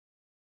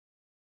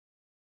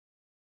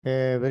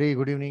A very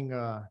good evening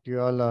to you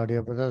all,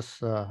 dear brothers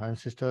and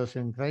sisters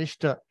in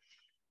Christ.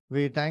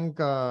 We thank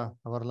our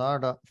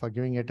Lord for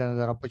giving yet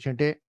another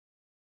opportunity.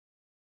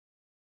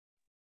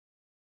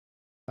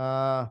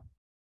 Uh,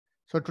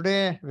 so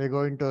today we're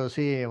going to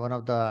see one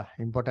of the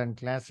important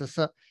classes,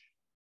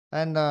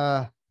 and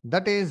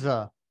that is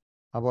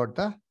about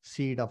the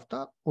seed of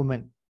the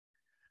woman.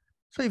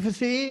 So if you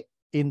see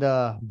in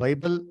the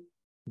Bible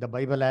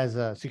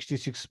has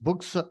 66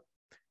 books,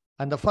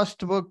 and the first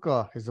book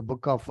is the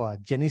book of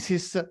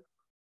Genesis.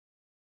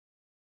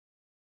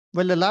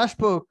 Well, the last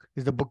book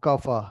is the book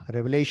of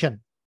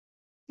Revelation.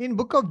 In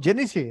book of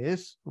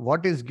Genesis,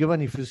 what is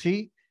given, if you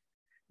see,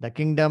 the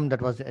kingdom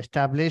that was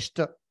established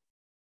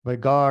by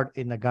God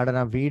in the Garden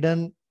of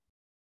Eden,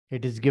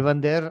 it is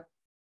given there.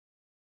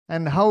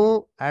 And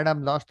how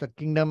Adam lost the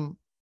kingdom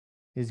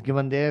is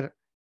given there.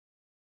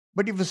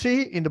 But if you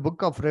see in the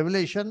book of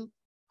Revelation,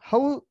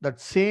 how that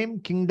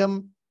same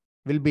kingdom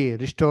will be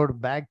restored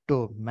back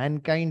to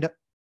mankind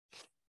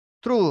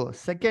through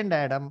second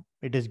Adam,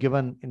 it is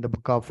given in the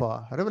book of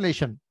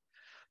Revelation.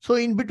 So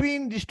in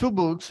between these two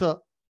books,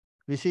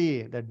 we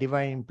see the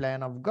divine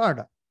plan of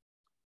God.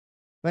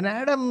 When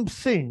Adam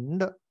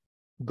sinned,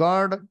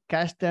 God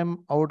cast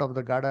them out of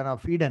the Garden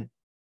of Eden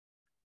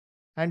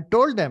and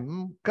told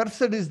them,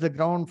 "Cursed is the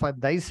ground for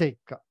thy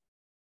sake,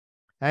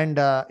 and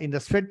in the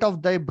sweat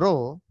of thy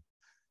brow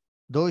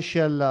thou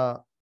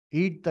shalt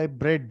eat thy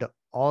bread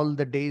all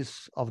the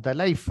days of thy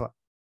life,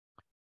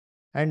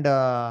 and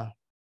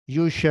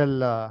you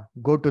shall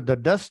go to the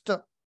dust,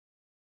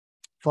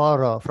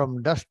 for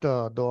from dust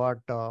thou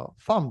art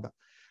formed."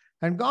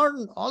 And God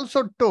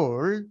also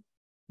told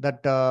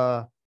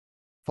that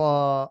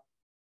for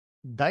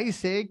thy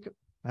sake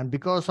and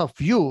because of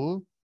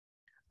you,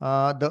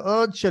 the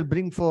earth shall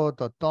bring forth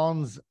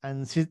thorns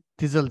and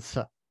thistles.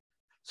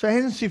 So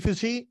hence, if you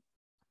see,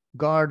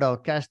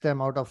 God cast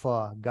them out of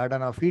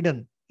Garden of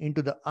Eden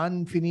into the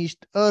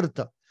unfinished earth.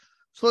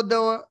 So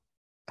they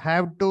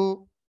have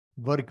to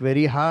work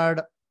very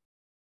hard,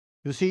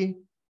 you see,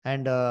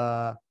 and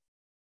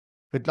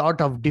with lot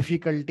of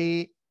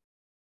difficulty,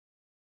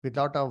 with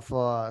lot of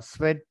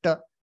sweat,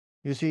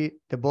 you see,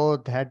 they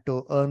both had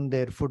to earn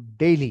their food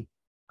daily.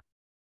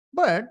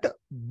 But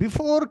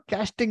before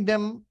casting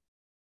them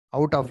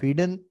out of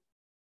Eden,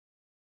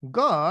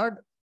 God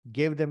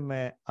gave them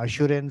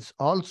assurance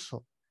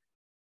also.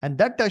 And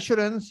that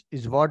assurance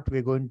is what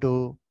we're going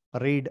to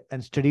read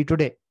and study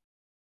today.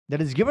 That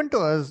is given to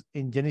us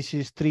in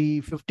Genesis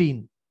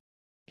 3:15.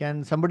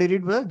 Can somebody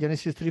read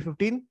Genesis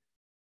 3:15?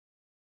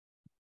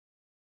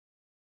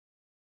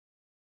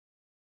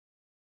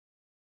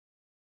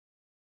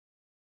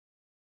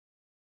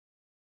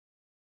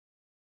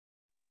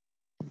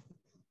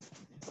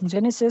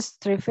 Genesis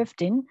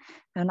 3:15,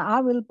 and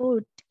I will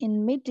put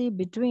enmity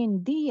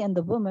between thee and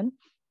the woman,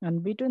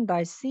 and between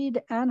thy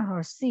seed and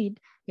her seed.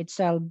 It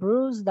shall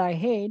bruise thy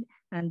head,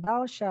 and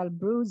thou shalt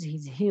bruise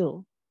his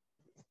heel.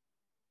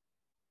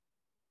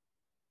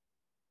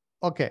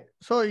 Okay.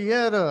 So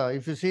here,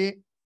 if you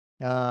see,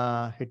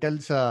 it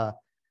tells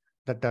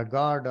that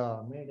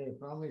God made a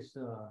promise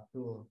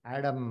to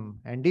Adam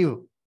and Eve.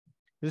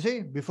 You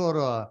see,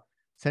 before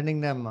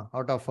sending them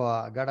out of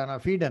Garden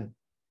of Eden,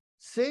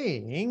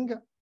 saying,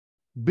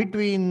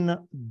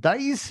 between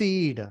thy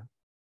seed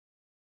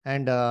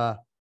and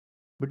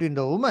between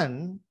the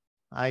woman,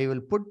 I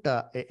will put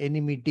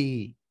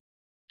enmity,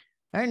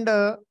 and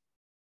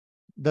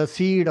the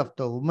seed of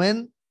the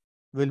woman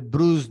will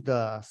bruise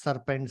the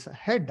serpent's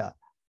head.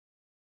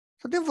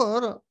 So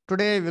therefore,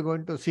 today we're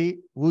going to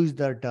see who is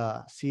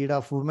that seed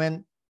of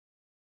woman,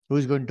 who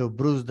is going to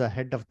bruise the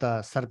head of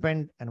the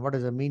serpent, and what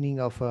is the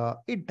meaning of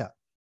it.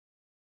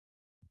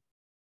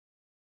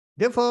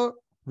 Therefore,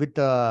 with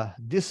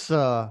this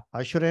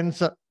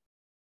assurance,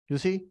 you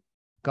see,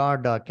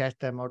 God cast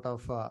them out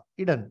of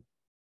Eden.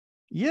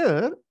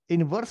 Here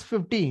in verse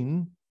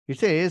 15, it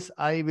says,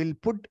 I will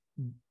put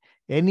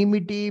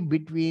enmity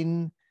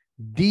between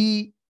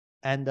thee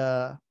and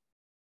the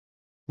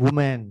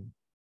woman.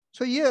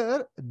 So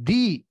here,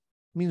 thee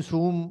means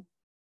whom,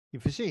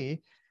 if you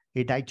see,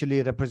 it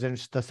actually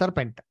represents the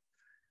serpent.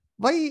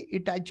 Why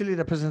it actually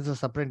represents the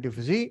serpent, if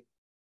you see?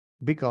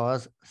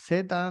 Because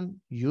Satan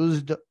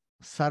used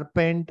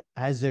serpent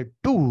as a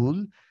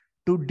tool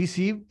to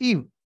deceive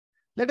Eve.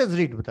 Let us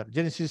read with her.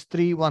 Genesis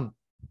 3:1.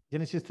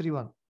 Genesis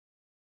 3:1.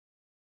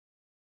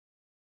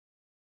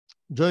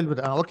 Joel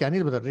brother. Okay,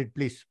 Anil brother, read,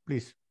 please.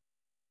 Please.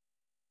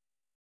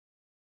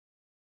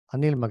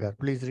 Anil Magar,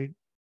 please read.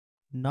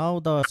 Now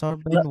the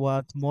serpent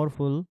was more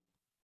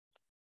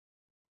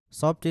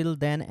subtle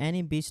than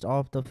any beast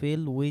of the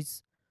field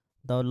which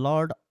the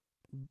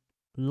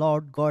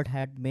Lord God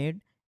had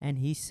made, and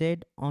he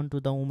said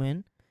unto the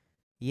woman,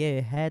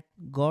 Yea, hath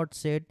God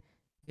said,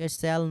 Ye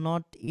shall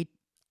not eat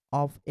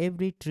of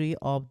every tree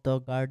of the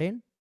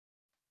garden?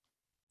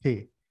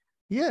 See,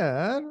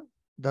 here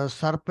the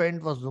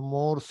serpent was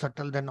more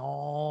subtle than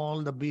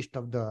all the beasts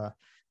of the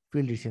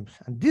field, it seems.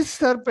 And this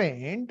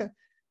serpent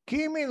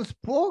came and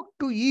spoke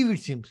to Eve, it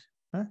seems.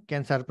 Huh?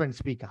 Can serpent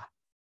speak?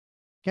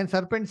 Can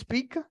serpent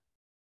speak?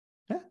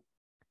 Huh?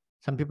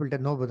 Some people tell,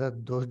 no, brother,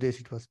 those days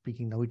it was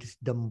speaking, now it is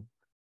dumb.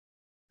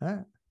 Huh?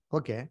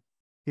 Okay.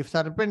 If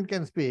serpent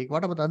can speak,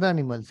 what about other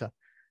animals?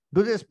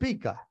 Do they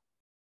speak?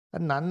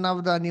 And none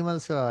of the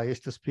animals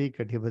used to speak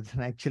at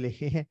Tibetan.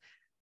 Actually,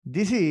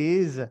 this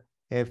is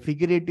a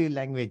figurative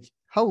language.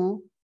 How?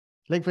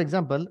 Like, for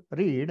example,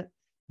 read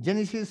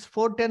Genesis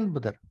 4:10,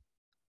 brother.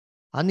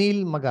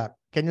 Anil Magar.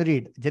 Can you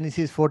read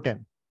Genesis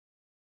 4:10?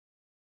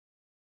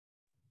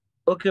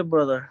 Okay,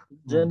 brother.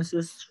 Hmm.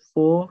 Genesis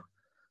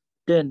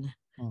 4:10.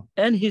 Hmm.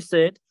 And he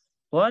said,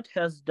 what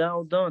hast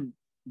thou done?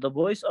 The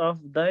voice of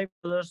thy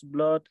brother's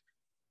blood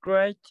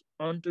cried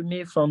unto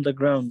me from the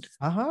ground.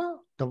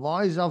 The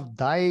voice of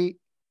thy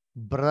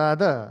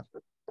brother,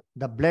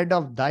 the blood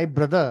of thy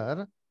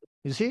brother,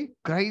 you see,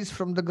 cries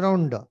from the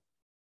ground.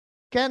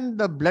 Can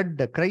the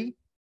blood cry?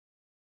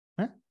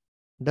 Huh?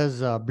 Does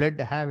blood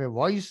have a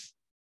voice?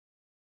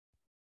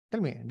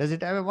 Tell me, does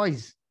it have a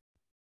voice?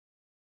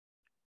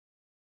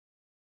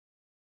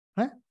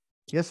 Huh?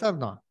 Yes or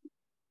no?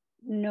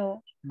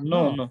 No.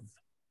 No, No. no.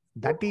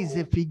 That is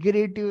a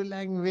figurative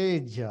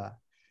language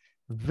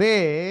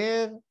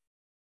where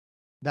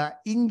the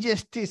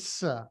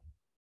injustice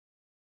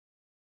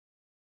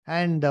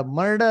and the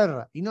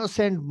murder,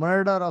 innocent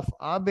murder of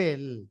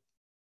Abel,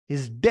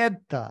 his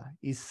death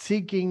is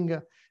seeking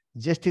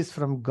justice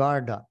from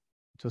God.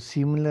 So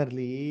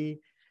similarly,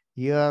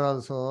 here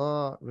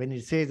also, when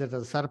it says that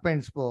the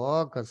serpent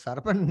spoke, a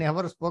serpent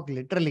never spoke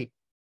literally.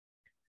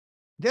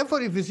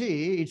 Therefore, if you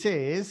see, it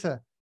says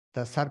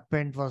the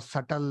serpent was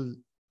subtle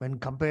when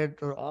compared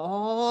to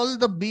all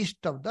the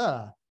beasts of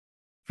the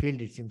field,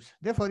 it seems.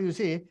 Therefore, you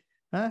see,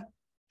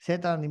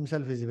 Satan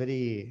himself is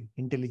very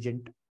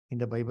intelligent in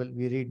the Bible.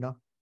 We read now.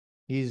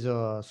 He is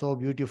so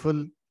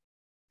beautiful.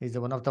 He is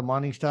one of the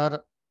morning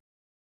star.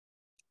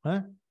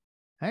 Huh?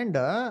 And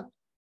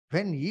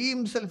when he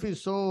himself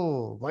is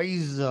so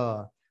wise,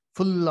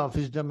 full of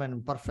wisdom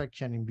and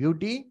perfection in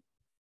beauty,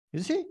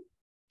 you see,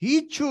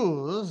 he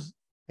chose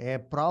a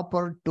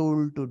proper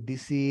tool to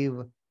deceive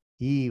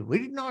Eve. We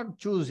did not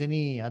choose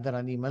any other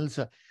animals,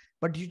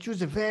 but he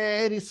chose a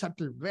very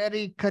subtle,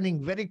 very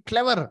cunning, very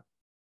clever,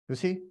 you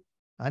see,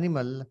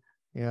 animal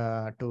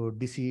to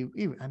deceive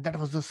Eve. And that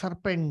was the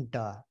serpent.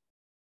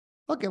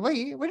 Okay,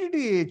 why? Why did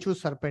he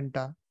choose serpent?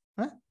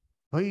 Huh?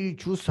 Why he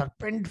choose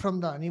serpent from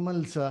the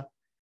animals?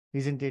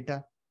 Isn't it?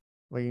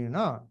 Why you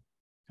know?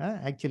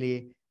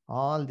 Actually,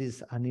 all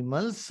these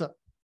animals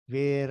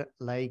were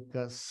like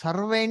a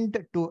servant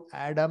to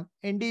Adam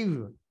and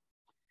Eve.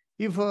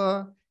 If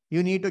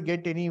you need to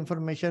get any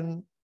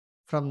information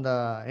from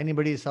the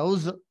anybody's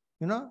house,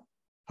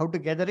 how to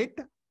gather it?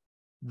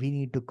 We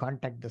need to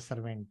contact the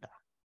servant.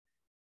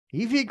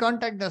 If we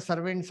contact the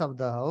servants of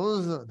the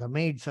house, the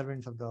maid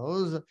servants of the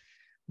house,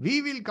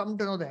 we will come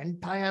to know the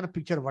entire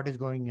picture what is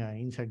going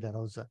inside the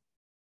house.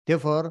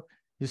 Therefore,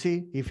 you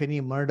see, if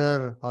any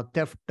murder or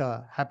theft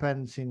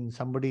happens in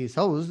somebody's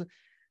house,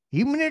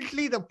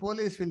 immediately the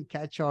police will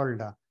catch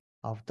hold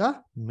of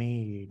the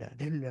maid.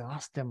 They will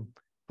ask them,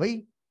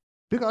 why?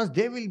 Because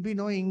they will be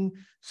knowing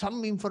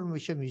some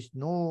information which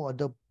no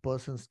other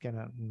persons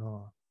can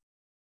know.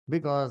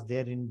 Because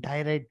they're in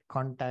direct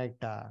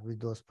contact with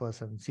those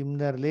persons.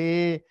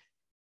 Similarly,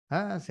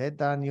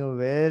 Satan knew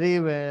very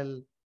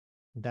well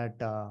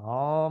that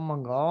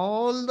among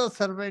all the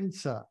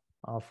servants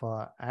of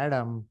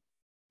Adam,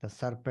 the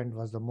serpent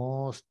was the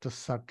most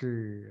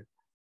subtle,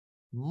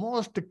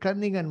 most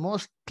cunning, and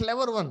most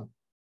clever one.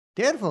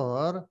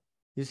 Therefore,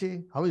 you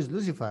see, how is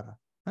Lucifer?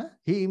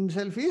 He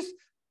himself is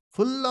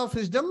full of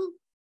wisdom,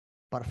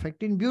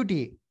 perfect in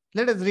beauty.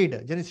 Let us read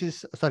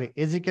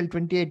Ezekiel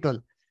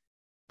 28:12.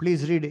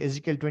 Please read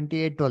Ezekiel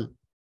 28:12.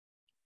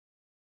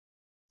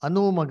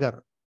 Anu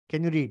Magar,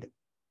 can you read?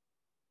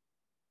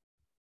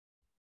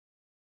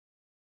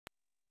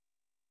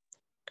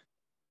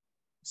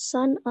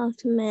 Son of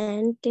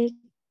man, take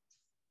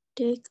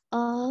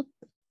up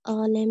a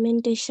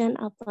lamentation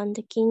upon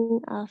the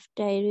king of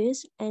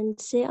Tyrus, and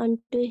say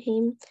unto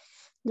him,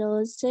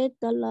 thus saith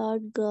the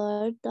Lord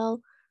God, thou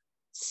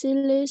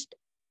seest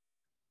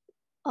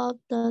of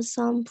the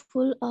sum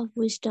full of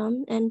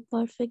wisdom and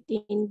perfect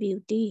in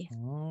beauty.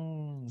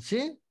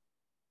 See,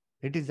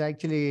 it is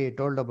actually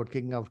told about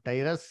king of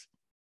Tyrus.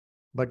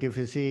 But if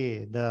you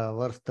see the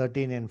verse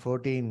 13 and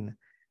 14,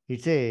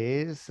 it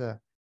says,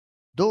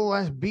 thou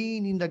hast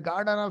been in the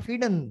Garden of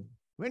Eden.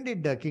 When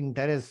did King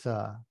Tyrus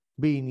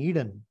be in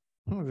Eden?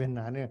 When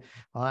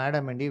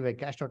Adam and Eve were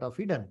cast out of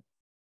Eden.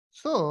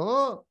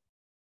 So,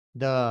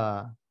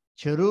 the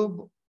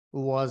cherub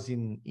who was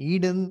in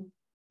Eden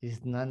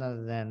is none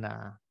other than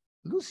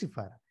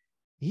Lucifer.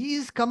 He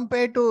is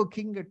compared to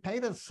King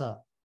Tyrus.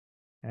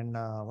 And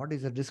what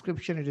is the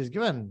description it is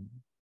given?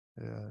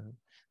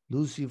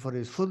 Lucifer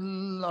is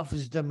full of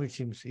wisdom, it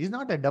seems. He's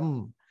not a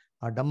dumb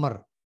or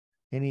dumber,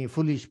 any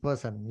foolish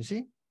person, you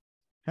see.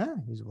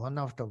 He's one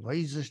of the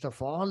wisest of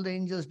all the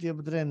angels, dear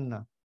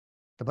brethren.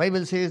 The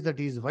Bible says that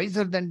he is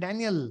wiser than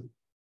Daniel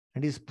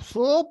and is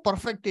so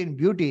perfect in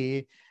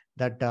beauty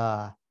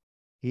that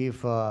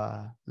if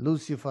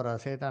Lucifer or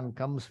Satan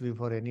comes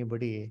before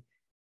anybody,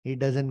 He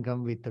doesn't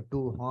come with the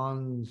two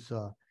horns.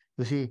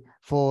 You see,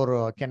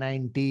 four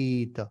canine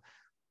teeth,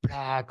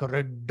 black,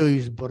 red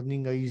eyes,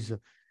 burning eyes,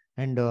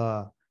 and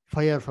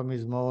fire from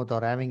his mouth,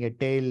 or having a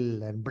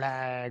tail and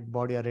black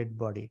body or red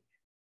body.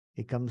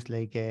 He comes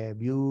like a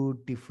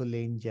beautiful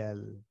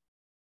angel.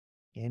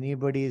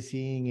 Anybody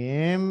seeing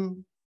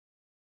him,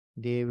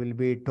 they will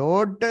be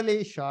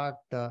totally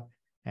shocked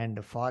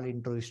and fall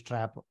into his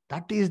trap.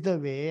 That is the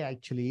way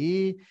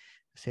actually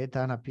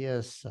Satan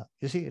appears.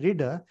 You see,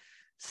 read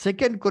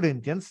 2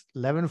 Corinthians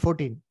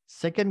 11:14.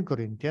 2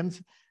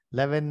 Corinthians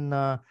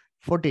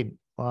 11:14.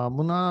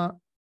 Muna,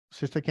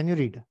 sister, can you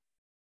read?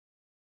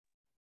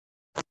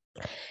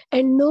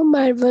 And no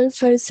marvel,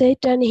 for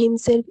Satan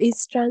himself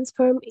is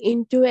transformed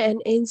into an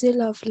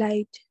angel of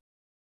light.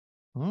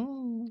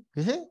 You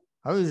see,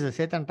 how is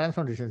Satan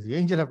transformed? He says,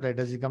 angel of light.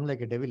 Does he come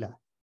like a devil?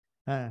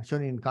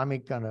 Shown in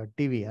comic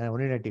TV,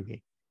 only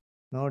TV.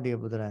 No, dear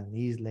brother,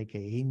 he is like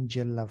an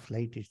angel of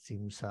light, it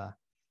seems.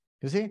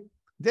 You see,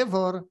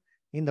 therefore,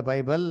 in the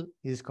Bible,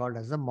 he is called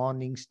as the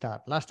morning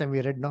star. Last time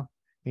we read, no,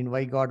 in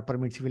Why God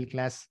Permits Evil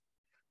class.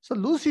 So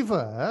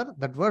Lucifer,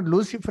 that word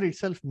Lucifer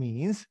itself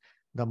means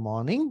the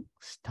morning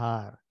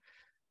star.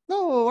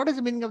 Now, what is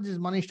the meaning of this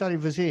morning star?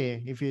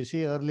 If you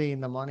see early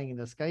in the morning in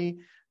the sky,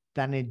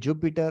 planet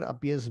Jupiter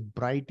appears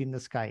bright in the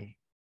sky.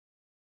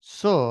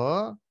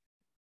 So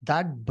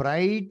that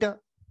bright,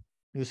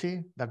 you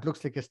see, that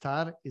looks like a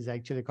star is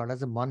actually called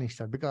as a morning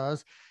star,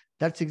 because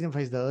that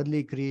signifies the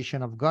early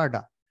creation of God.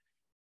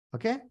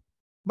 Okay.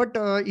 But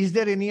is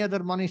there any other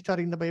morning star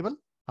in the Bible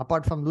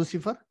apart from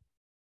Lucifer?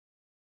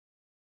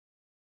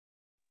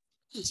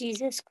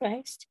 Jesus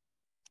Christ.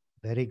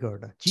 Very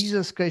good.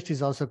 Jesus Christ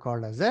is also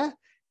called as a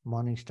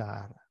morning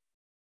star.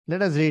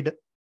 Let us read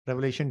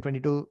Revelation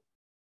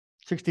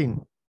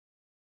 22:16.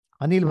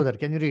 Anil brother,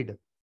 can you read?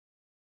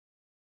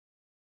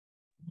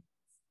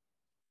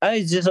 I,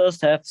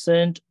 Jesus, have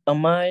sent a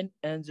mine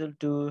angel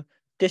to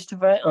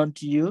testify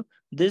unto you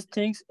these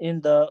things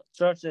in the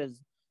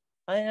churches.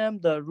 I am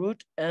the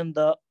root and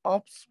the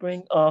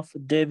offspring of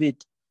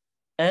David,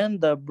 and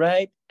the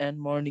bright and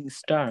morning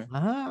star.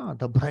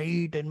 The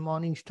bright and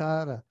morning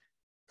star.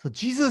 So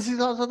Jesus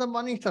is also the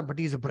morning star, but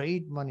he is a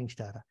bright morning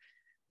star.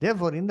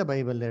 Therefore, in the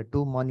Bible, there are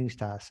two morning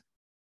stars.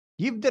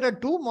 If there are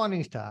two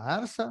morning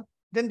stars,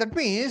 then that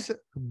means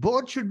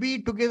both should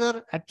be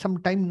together at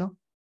some time, no?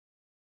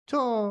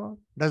 So,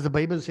 does the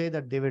Bible say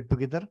that they were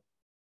together?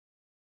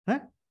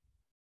 Huh?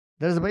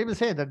 Does the Bible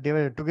say that they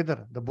were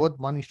together? The both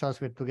morning stars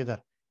were together.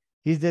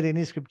 Is there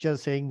any scripture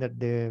saying that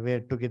they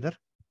were together?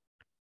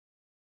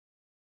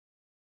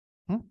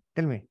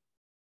 Tell me.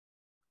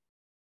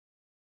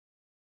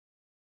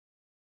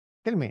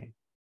 Tell me.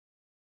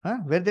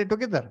 Were they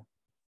together?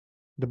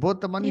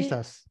 Both the morning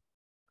stars?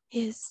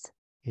 Yes.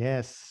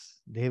 Yes,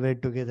 they were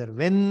together.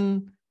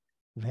 When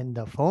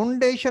the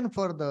foundation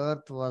for the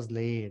earth was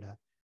laid,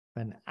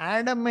 when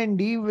Adam and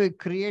Eve were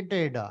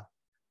created,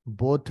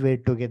 both were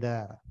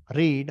together.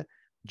 Read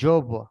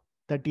Job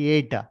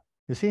 38.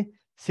 You see,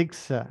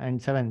 6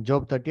 and 7.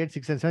 Job 38,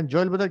 6 and 7.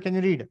 Joel brother, can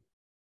you read?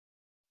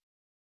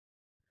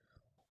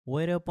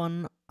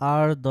 Whereupon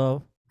are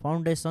the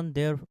foundation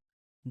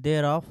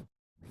thereof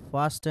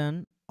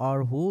fastened,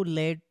 or who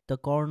laid the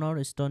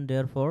cornerstone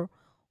therefore?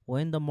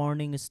 When the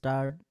morning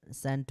star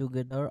sang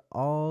together,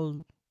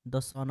 all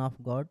the Son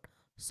of God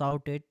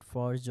shouted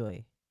for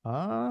joy.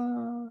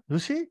 You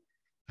see,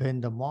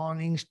 when the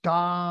morning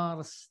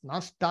stars,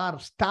 not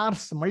stars,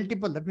 stars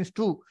multiple, that means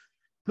two,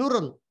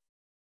 plural,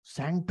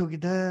 sang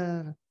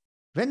together.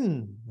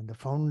 When the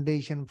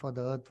foundation for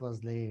the earth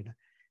was laid,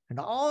 and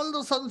all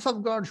the sons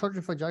of God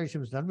shouted for joy.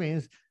 That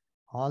means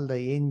all the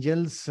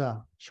angels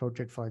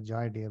shouted for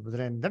joy, dear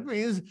brethren. That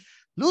means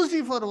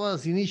Lucifer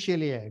was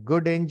initially a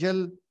good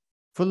angel,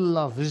 full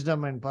of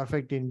wisdom and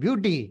perfect in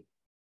beauty.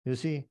 You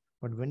see,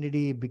 but when did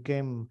he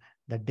become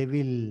the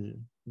devil,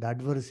 the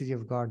adversary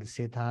of God,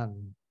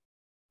 Satan?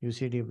 You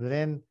see, dear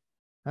brethren,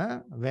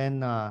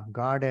 when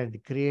God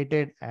had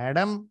created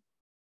Adam,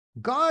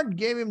 God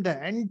gave him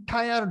the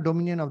entire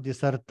dominion of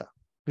this earth.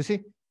 You see,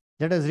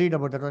 let us read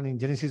about that one in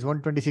Genesis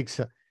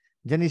 1:26.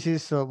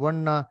 Genesis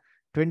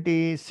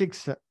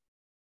 1:26.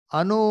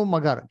 Anu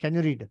Magar, can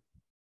you read?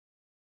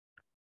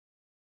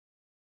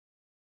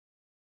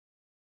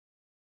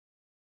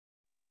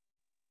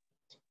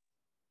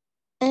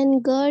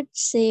 And God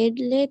said,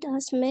 let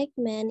us make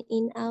man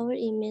in our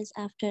image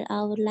after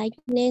our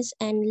likeness,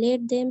 and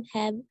let them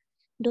have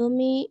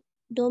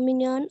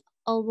dominion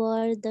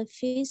over the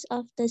fish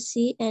of the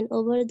sea, and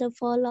over the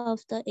fowl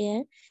of the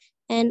air,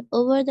 and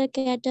over the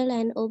cattle,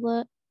 and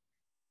over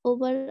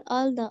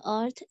all the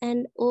earth,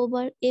 and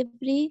over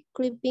every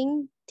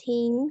creeping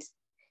thing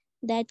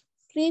that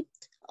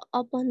creeps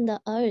upon the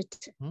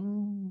earth.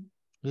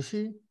 You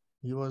see,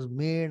 he was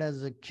made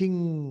as a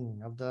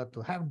king of the earth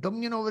to have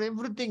dominion over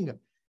everything.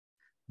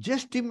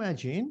 Just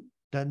imagine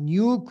the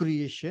new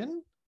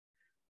creation.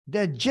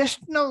 They're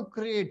just now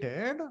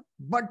created,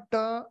 but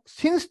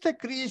since the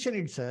creation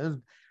itself,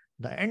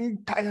 the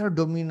entire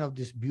dominion of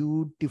this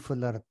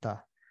beautiful earth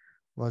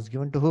was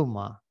given to whom?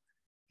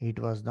 It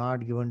was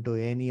not given to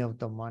any of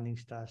the morning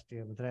stars,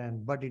 dear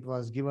brethren, but it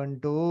was given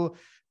to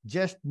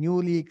just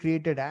newly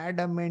created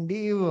Adam and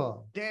Eve.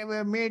 They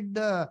were made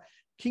the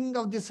king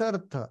of this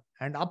earth.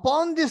 And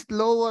upon this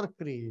lower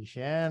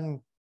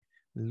creation,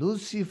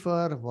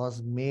 Lucifer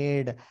was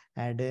made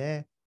as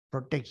a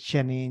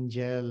protection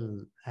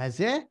angel, as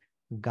a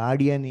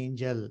guardian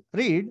angel.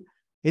 Read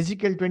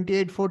Ezekiel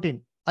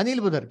 28:14. Anil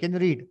Budar, can you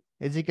read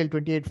Ezekiel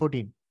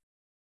 28:14?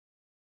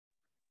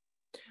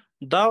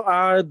 Thou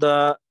art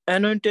the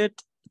anointed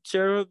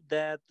cherub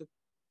that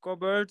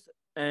covered,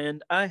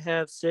 and I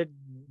have set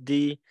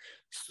thee.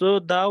 So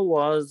thou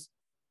was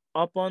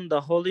upon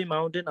the holy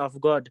mountain of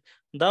God.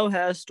 Thou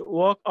hast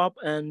walked up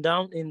and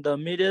down in the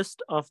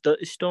midst of the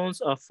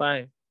stones of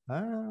fire.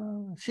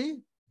 See,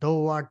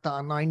 thou art the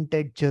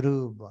anointed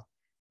cherub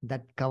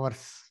that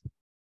covers.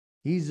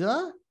 He's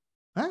a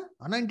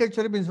anointed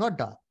cherub means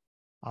what?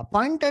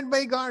 Appointed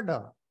by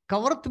God.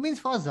 Covered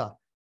means was a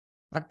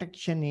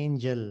protection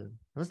angel.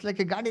 It was like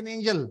a guardian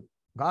angel.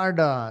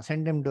 God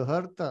sent him to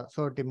earth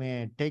so he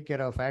may take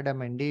care of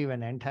Adam and Eve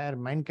and entire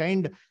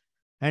mankind,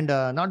 and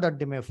not that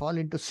they may fall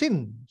into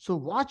sin. So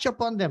watch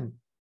upon them.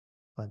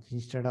 But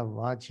instead of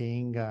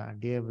watching,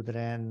 dear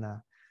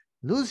brethren,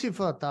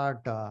 Lucifer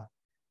thought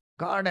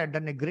God had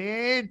done a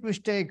great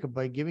mistake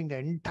by giving the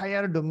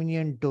entire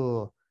dominion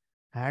to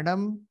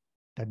Adam,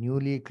 the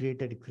newly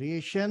created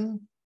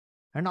creation,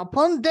 and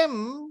upon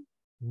them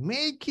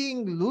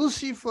making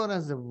Lucifer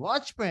as a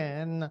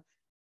watchman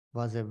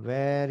was a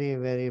very,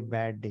 very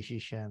bad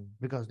decision,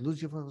 because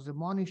Lucifer was a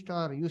morning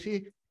star. You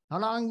see,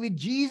 along with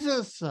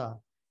Jesus,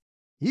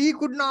 he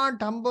could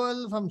not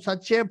humble from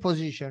such a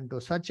position to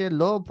such a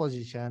low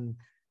position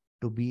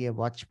to be a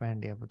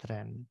watchman, dear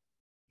brethren.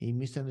 He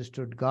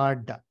misunderstood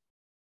God.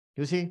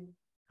 You see,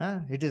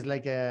 it is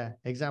like a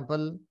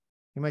example.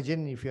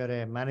 Imagine if you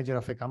are a manager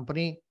of a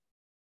company,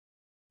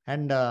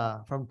 and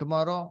from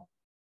tomorrow,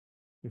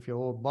 if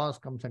your boss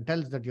comes and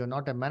tells that you're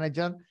not a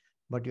manager,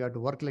 but you have to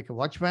work like a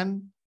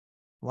watchman,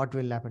 what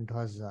will happen to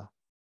us?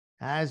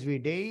 As we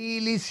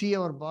daily see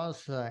our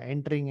boss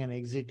entering and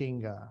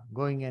exiting,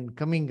 going and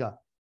coming,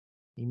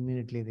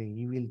 immediately the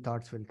evil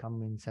thoughts will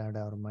come inside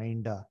our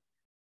mind.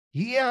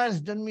 He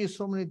has done me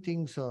so many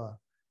things.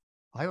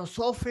 I was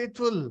so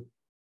faithful.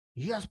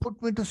 He has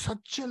put me to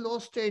such a low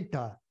state.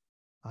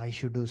 I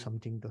should do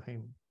something to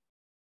him.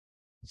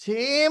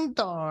 Same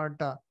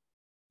thought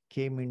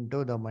came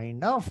into the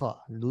mind of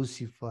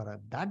Lucifer.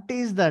 That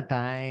is the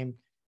time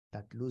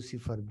that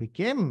Lucifer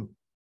became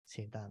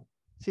Satan.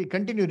 See,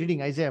 continue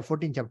reading Isaiah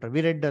 14 chapter.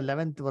 We read the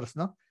 11th verse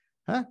now.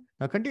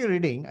 Now continue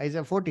reading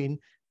Isaiah 14,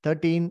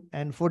 13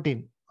 and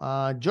 14.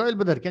 Joel,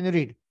 brother, can you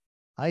read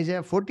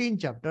Isaiah 14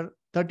 chapter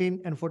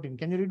 13 and 14?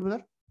 Can you read,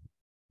 brother?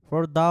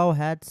 For thou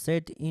hast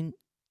said in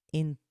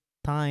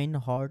thine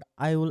heart,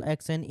 I will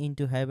ascend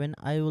into heaven,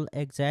 I will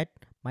exalt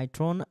my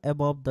throne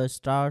above the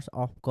stars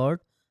of God,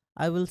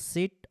 I will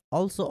sit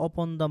also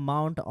upon the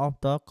mount of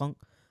the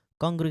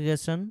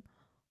congregation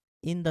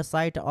in the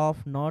sight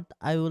of north,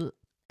 I will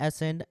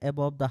ascend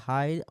above the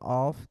height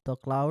of the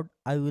cloud,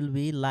 I will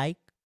be like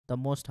the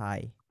Most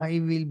High. I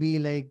will be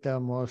like the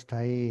Most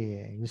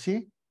High. You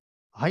see,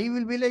 I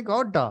will be like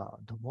God.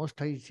 The Most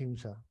High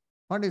seems.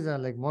 What is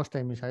like Most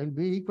High means? I will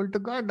be equal to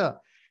God.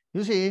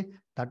 You see,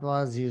 that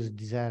was his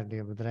desire,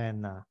 dear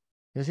brethren.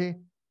 You see,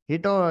 he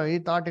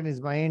thought in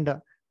his mind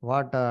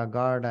what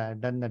God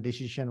had done, the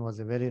decision was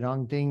a very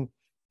wrong thing.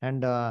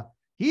 And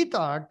he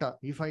thought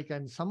if I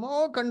can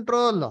somehow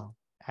control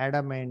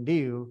Adam and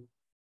Eve,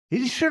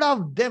 instead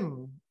of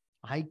them,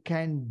 I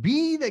can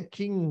be the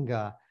king.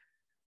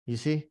 You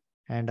see,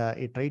 and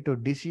he tried to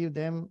deceive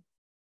them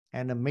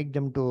and make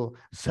them to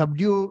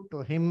subdue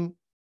to him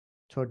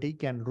so that he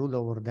can rule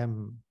over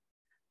them.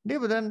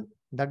 But then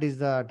that is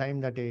the time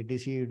that he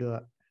deceived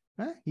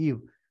Eve.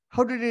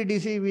 How did he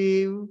deceive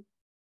Eve?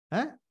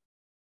 Huh?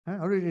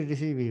 How did he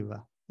deceive Eve?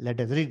 Let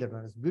us read that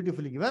one. It's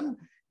beautifully given.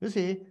 You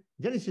see,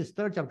 Genesis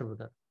 3rd chapter,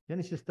 brother.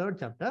 Genesis 3rd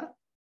chapter,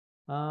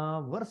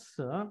 verse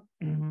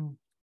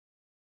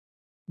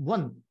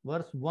 1,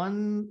 verse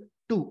 1,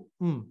 2.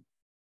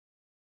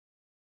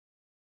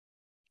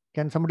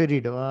 Can somebody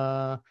read?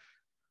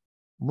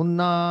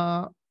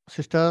 Munna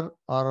sister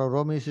or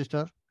Romy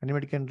sister?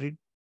 Anybody can read?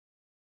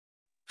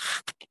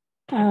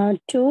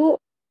 2 or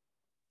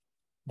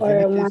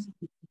 1. Genesis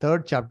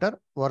 3rd chapter,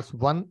 verse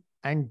 1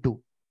 and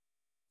 2.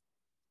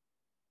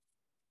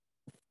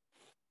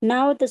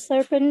 Now the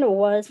serpent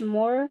was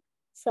more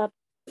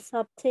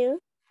subtle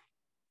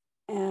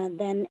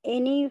than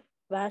any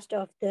beast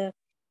of the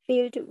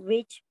field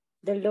which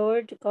the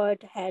Lord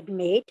God had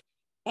made,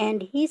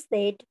 and he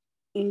said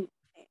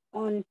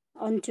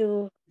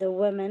unto the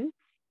woman,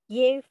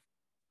 Yea,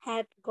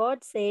 hath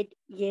God said,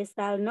 Ye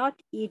shall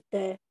not eat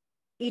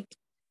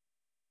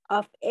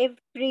of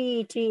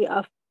every tree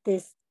of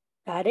this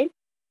garden?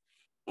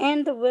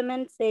 And the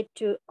woman said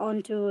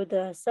unto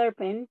the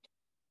serpent,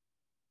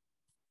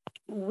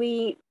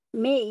 We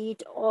may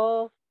eat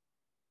of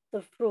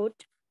the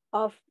fruit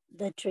of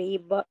the tree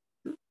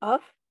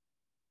of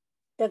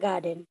the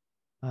garden.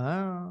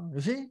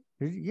 You see,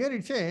 here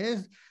it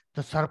says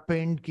The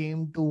serpent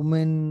came to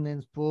woman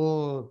and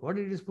spoke. What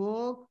did he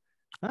spoke?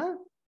 Huh?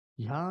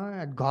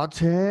 Yeah, God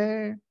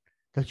said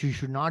that you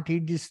should not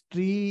eat this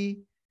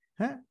tree.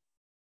 Huh?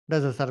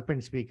 Does the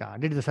serpent speak?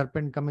 Did the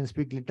serpent come and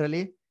speak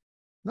literally?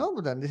 No,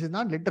 Buddha, this is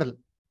not literal.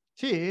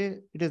 See,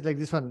 it is like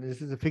this one.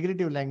 This is a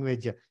figurative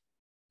language.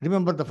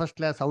 Remember the first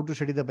class, how to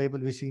study the Bible?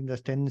 We see in the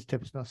 10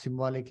 steps, no?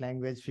 Symbolic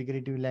language,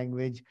 figurative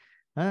language.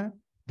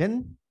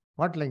 Then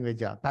what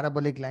language?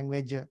 Parabolic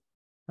language.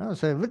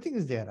 So everything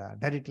is there.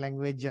 Direct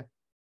language.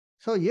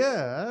 So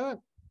here,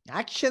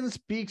 action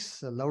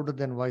speaks louder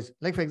than voice.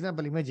 Like for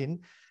example, imagine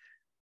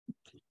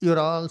you're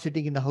all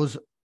sitting in the house.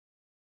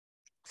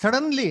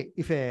 Suddenly,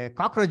 if a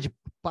cockroach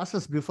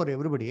passes before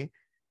everybody,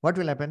 what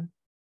will happen?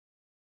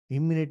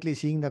 Immediately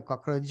seeing the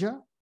cockroach,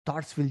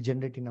 thoughts will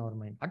generate in our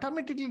mind.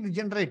 Automatically will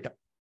generate.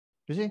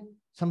 You see,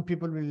 some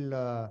people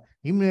will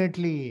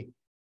immediately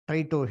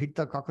try to hit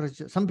the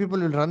cockroach. Some people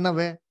will run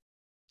away.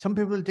 Some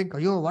people will think,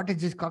 "Yo, what is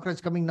this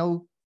cockroach coming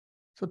now?"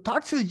 So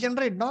thoughts will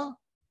generate, no?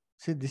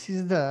 See, this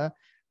is the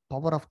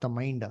power of the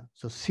mind.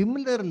 So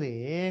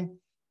similarly,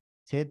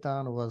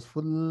 Satan was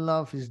full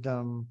of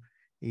wisdom,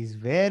 is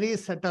very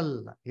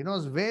subtle,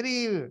 is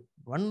very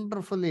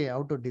wonderfully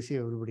how to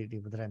deceive everybody.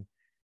 Brethren.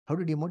 How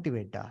did he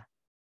motivate?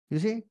 You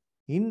see,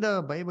 in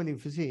the Bible,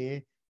 if you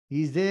see,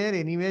 is there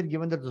anywhere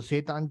given that the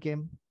Satan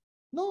came?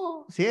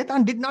 No,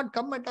 Satan did not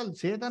come at all.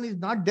 Satan is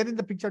not there in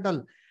the picture at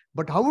all.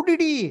 But how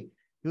did he,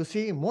 you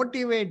see,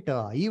 motivate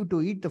Eve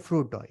to eat the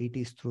fruit? It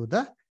is through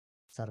the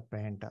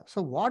serpent.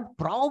 So what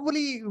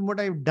probably would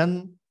have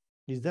done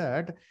is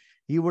that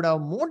he would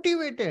have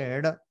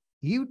motivated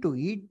Eve to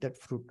eat that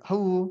fruit.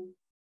 How?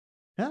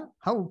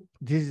 How?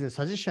 This is a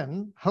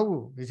suggestion.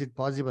 How is it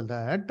possible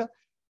that,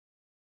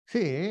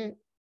 see,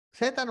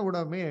 Satan would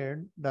have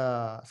made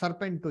the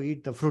serpent to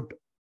eat the fruit.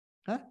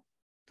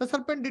 The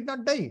serpent did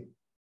not die.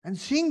 And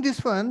seeing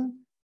this one,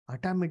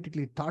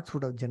 automatically thoughts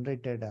would have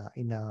generated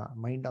in the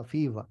mind of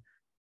Eve.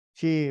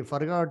 She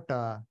forgot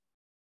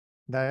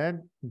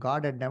that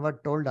God had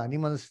never told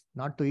animals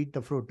not to eat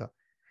the fruit.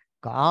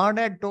 God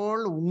had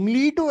told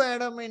only to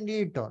Adam and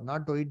Eve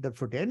not to eat the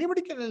fruit.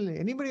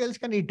 Anybody else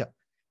can eat.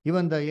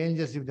 Even the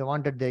angels, if they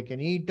wanted, they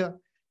can eat.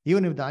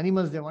 Even if the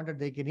animals they wanted,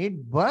 they can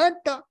eat.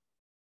 But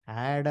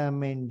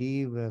Adam and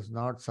Eve was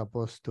not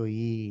supposed to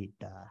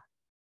eat.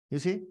 You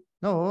see?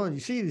 No, you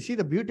see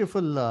the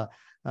beautiful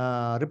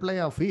reply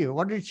of Eve.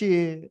 What did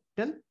she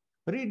tell?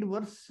 Read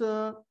verse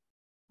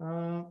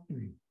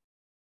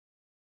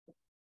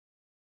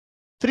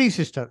 3,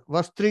 sister.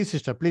 Verse 3,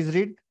 sister. Please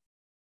read.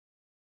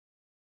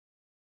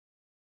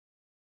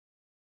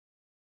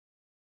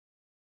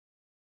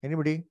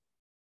 Anybody?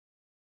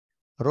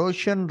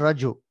 Roshan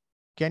Raju.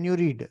 Can you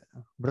read?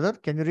 Brother,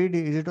 can you read?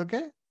 Is it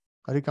okay?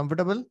 Are you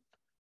comfortable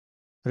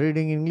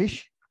reading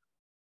English?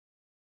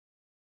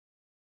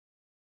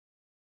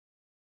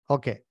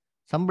 Okay.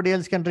 Somebody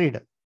else can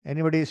read.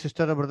 Anybody,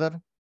 sister or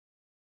brother?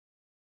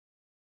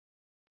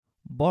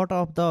 But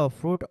of the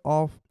fruit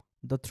of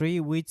the tree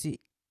which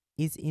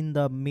is in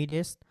the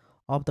midst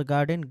of the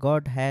garden,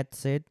 God hath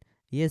said,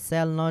 Ye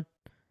shall not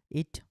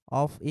eat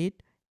of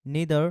it,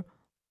 neither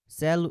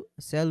shall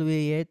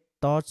we yet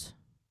touch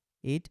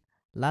it,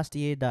 lest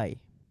ye die.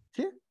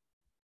 See?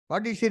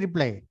 What did she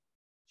reply?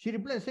 She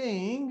replied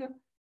saying,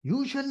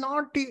 you shall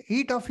not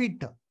eat of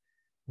it,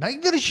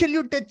 neither shall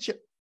you touch.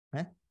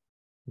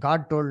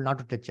 God told not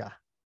to touch.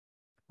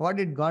 What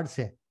did God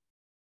say?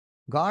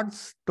 God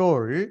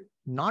told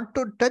not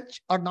to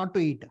touch or not to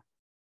eat.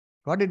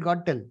 What did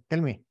God tell?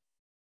 Tell me.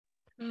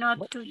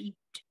 Not to eat.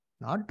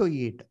 Not to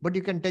eat, but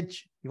you can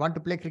touch. You want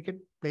to play cricket?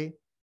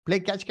 Play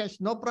catch,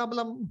 no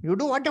problem. You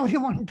do whatever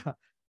you want.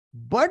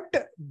 But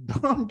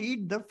don't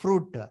eat the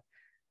fruit.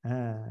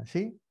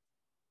 See?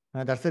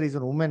 That's the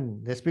reason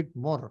women, they speak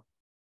more.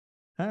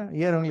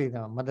 Here only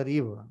the mother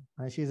Eve.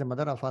 She is the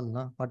mother of all.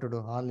 No? What to do?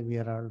 All we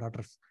are all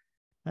daughters.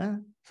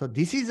 So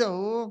this is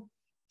how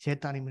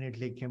Shaitan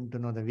immediately came to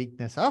know the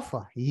weakness of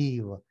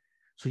Eve.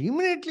 So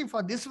immediately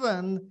for this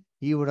one,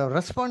 he would have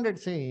responded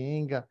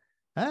saying,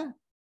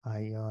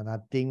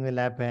 nothing will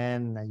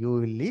happen. You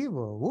will live.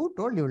 Who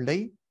told you will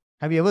die?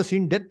 Have you ever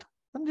seen death?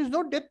 And there's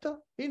no death.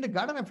 In the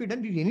Garden of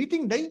Eden, did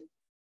anything die?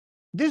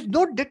 There's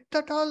no death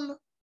at all.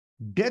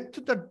 Death,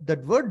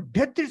 that word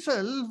death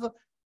itself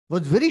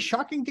was very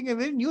shocking thing, a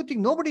very new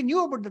thing. Nobody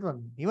knew about that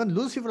one. Even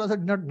Lucifer also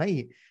did not know.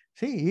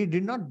 See, he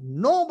did not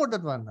know about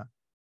that one.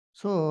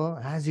 So,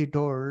 as he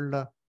told,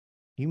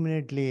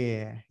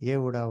 immediately he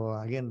would have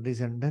again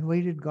reasoned. Then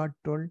why did God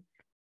told?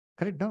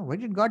 Correct, no? Why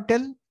did God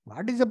tell?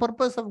 What is the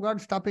purpose of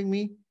God stopping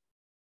me?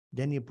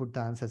 Then he put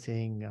the answer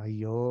saying,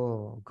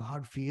 Ayo,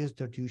 God fears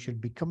that you should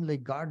become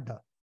like God.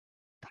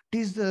 That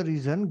is the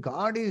reason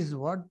God is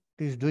what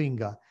is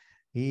doing.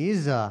 He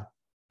is,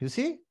 you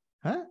see,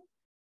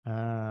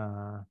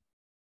 or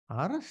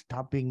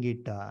stopping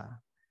it.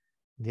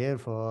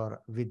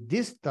 Therefore, with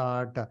this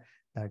thought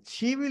that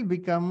she will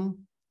become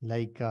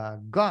like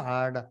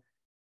God,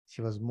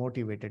 she was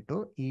motivated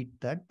to eat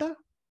that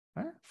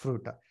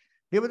fruit.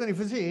 If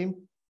you see,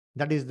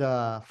 that is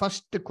the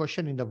first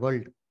question in the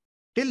world.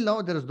 Till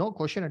now, there is no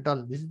question at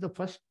all. This is the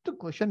first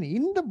question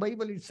in the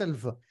Bible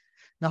itself.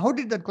 Now, how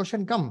did that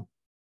question come?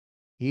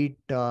 It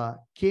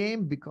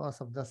came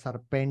because of the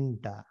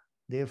serpent.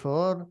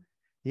 Therefore,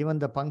 even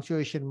the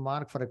punctuation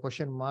mark for a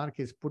question mark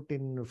is put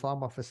in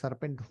form of a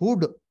serpent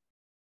hood.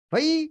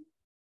 Why?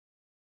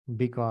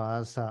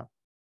 Because,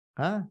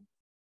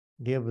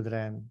 dear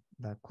brethren,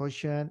 the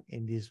question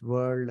in this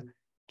world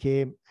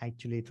came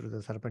actually through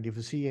the serpent. If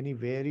you see any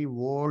very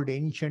old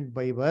ancient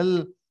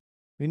Bible,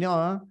 you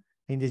know,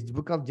 in this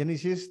book of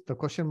Genesis, the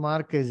question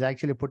mark is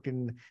actually put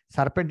in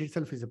serpent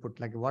itself is put,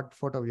 like what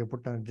photo you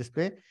put on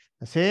display.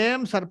 The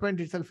same serpent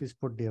itself is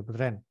put there,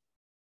 brethren.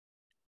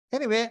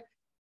 Anyway,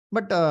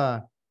 but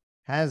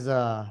as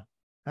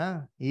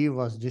Eve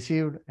was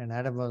deceived and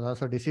Adam was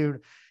also deceived,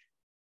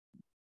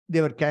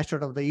 they were cast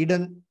out of the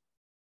Eden.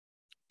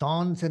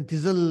 Thorns and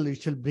thistle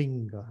it shall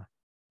bring.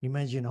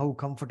 Imagine how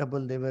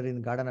comfortable they were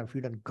in Garden of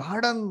Eden.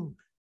 Garden,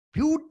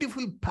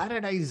 beautiful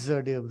paradise,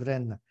 dear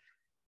brethren.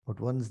 But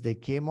once they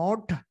came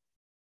out,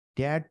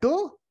 they had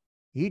to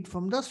eat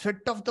from the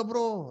sweat of the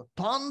brow.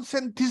 Thorns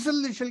and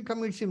thistle it shall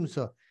come, it seems.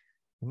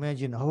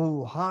 Imagine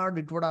how hard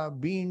it would have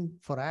been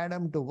for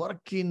Adam to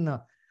work in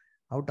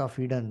out of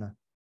Eden.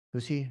 You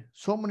see,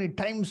 so many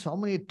times, how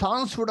many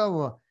thorns would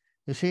have,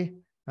 you see,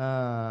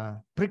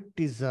 pricked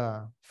his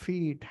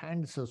feet,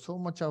 hands, so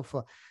much of,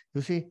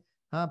 you see,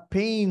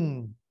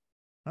 pain.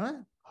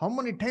 How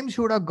many times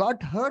he would have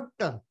got hurt,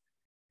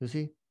 you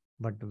see.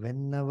 But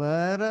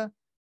whenever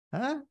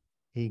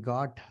he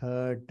got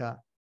hurt,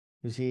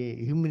 you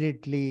see,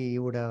 immediately he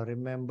would have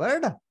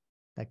remembered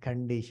the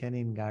condition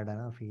in Garden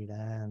of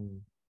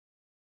Eden.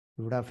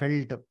 You would have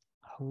felt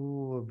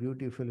how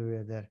beautiful we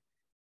were there.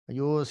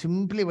 You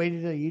simply why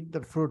did I eat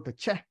the fruit?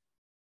 Che,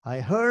 I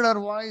heard her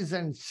voice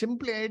and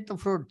simply ate the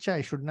fruit. Che,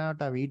 I should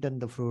not have eaten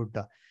the fruit.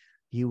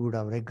 You would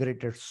have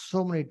regretted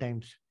so many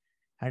times.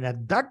 And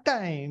at that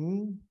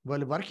time,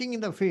 while working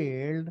in the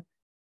field,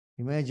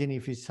 imagine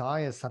if he saw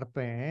a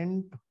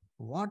serpent,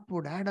 what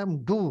would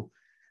Adam do?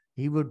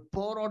 He would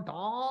pour out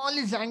all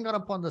his anger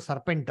upon the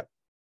serpent.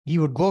 He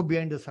would go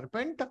behind the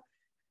serpent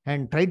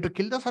and try to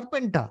kill the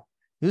serpent.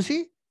 You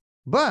see?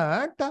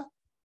 But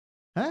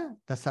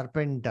the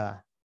serpent,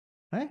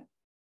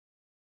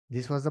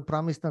 this was the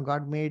promise that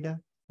God made.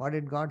 What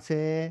did God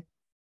say?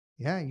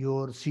 Yeah,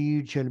 your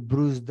seed shall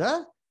bruise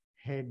the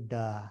head.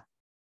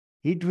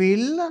 It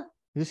will,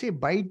 you see,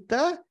 bite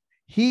the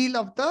heel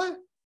of the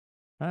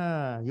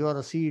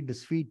your seed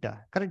sweet.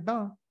 Correct,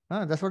 no?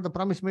 That's what the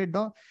promise made,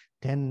 no?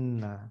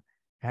 Then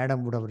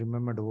Adam would have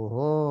remembered,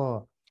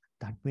 oh,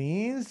 that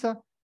means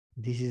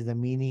this is the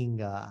meaning.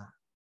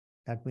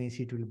 That means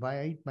it will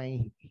bite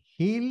my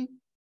heel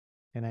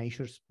and I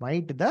should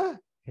smite the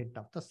head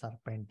of the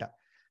serpent.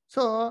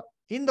 So,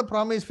 in the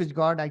promise which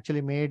God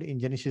actually made in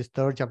Genesis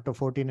 3rd chapter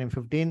 14 and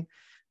 15,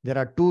 there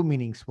are two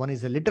meanings. One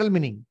is a literal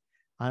meaning,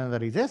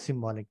 another is a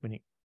symbolic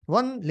meaning.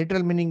 One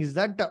literal meaning is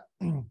that,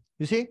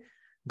 you see,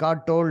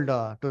 God told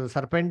to the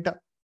serpent,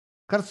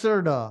 cursed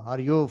are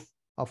you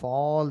of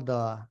all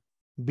the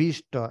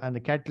beast and the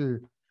cattle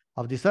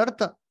of this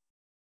earth.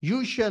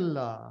 You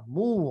shall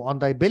move on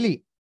thy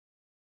belly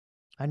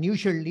and you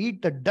shall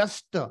eat the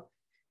dust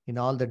in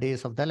all the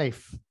days of thy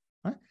life.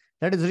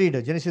 Let us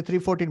read Genesis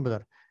 3:14,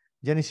 brother.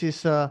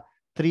 Genesis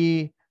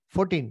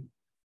 3:14.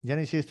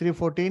 Genesis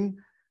 3:14.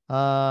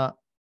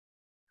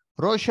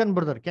 Roshan,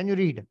 brother, can you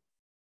read?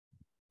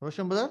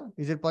 Roshan, brother,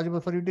 is it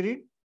possible for you to read?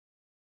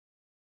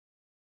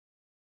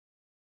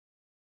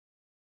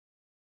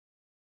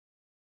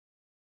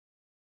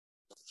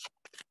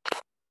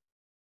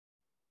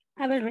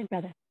 I will read,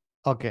 brother.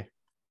 Okay,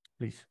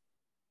 please.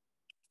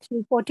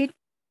 3:14.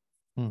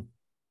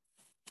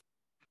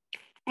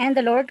 And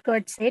the Lord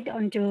God said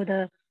unto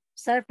the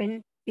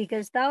serpent,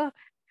 because thou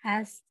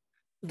hast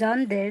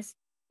done this,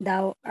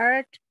 thou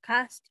art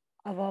cast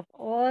above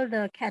all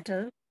the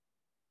cattle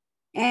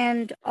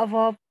and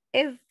above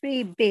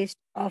every beast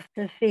of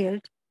the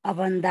field.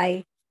 Upon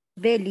thy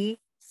belly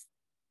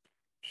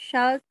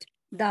shalt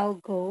thou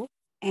go,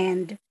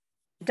 and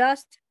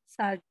dust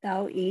shalt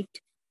thou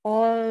eat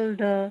all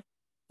the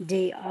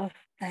day of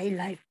thy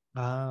life.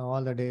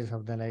 All the days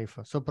of the life.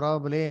 So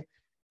probably,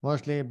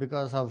 mostly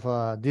because of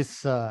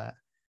this,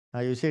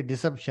 you say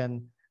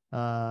deception,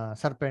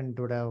 serpent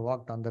would have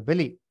walked on the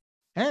belly.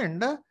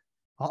 And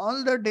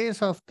all the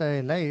days of thy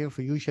life,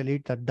 you shall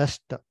eat the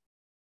dust.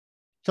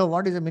 So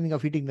what is the meaning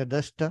of eating the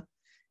dust?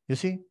 You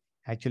see,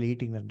 actually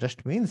eating the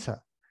dust means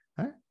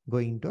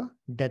going to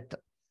death.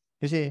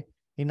 You see,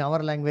 in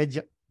our language,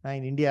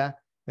 in India,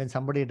 when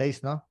somebody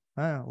dies, no,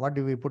 what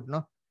do we put,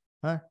 no?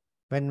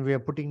 When we are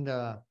putting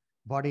the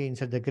body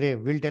inside the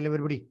grave, we'll tell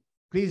everybody,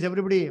 please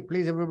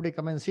everybody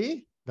come and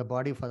see the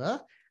body for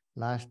the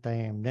last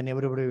time. Then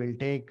everybody will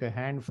take a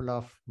handful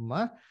of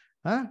mud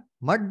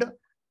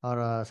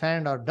or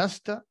sand or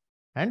dust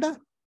and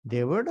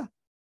they would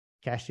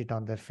cast it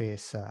on their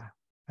face.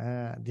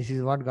 This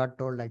is what God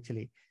told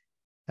actually.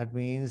 That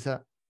means,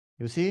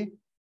 you see,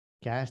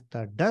 cast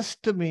the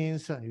dust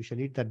means you shall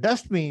eat the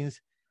dust means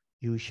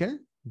you shall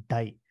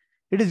die.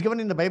 It is given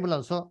in the Bible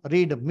also.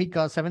 Read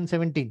Micah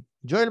 7:17.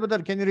 Joel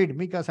brother, can you read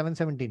Micah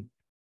 7:17?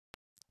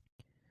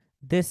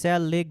 They shall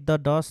lick the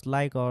dust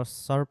like a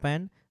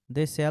serpent.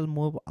 They shall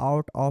move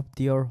out of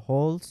their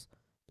holes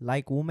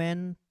like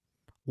women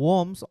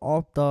worms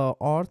of the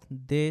earth.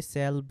 They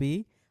shall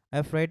be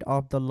afraid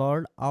of the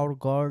Lord our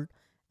God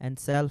and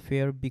shall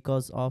fear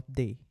because of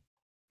thee.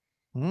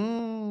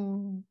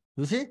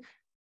 You see,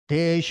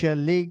 they shall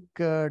lick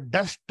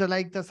dust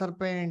like the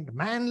serpent.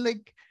 Man,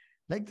 like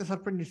the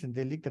serpent is,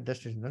 they lick the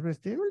dust. That means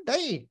they will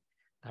die.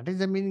 That is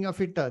the meaning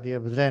of it, dear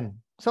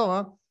brethren.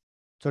 So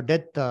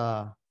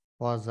death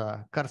was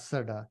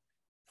cursed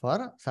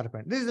for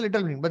serpent. This is a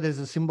little meaning, but there is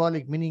a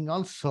symbolic meaning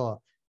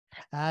also.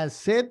 As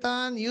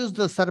Satan used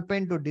the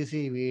serpent to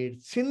deceive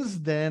it, since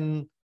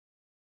then,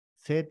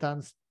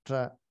 Satan's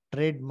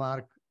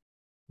trademark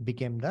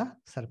became the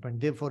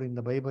serpent. Therefore, in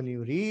the Bible,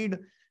 you read,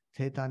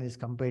 Satan is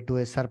compared to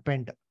a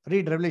serpent.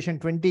 Read Revelation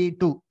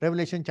 22,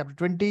 Revelation chapter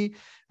 20,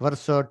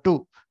 verse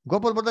 2.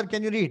 Gopal brother,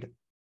 can you read?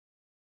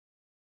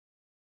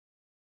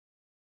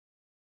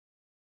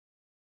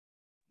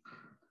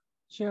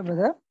 Sure,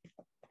 brother.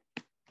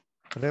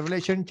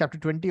 Revelation chapter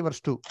 20, verse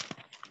 2.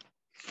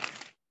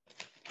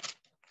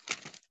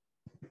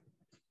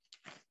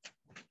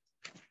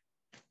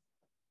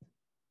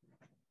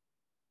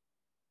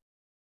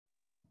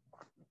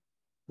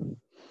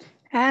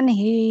 And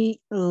he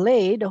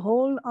laid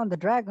hold on the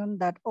dragon,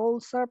 that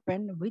old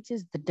serpent, which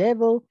is the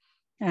devil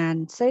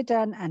and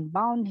Satan, and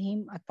bound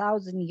him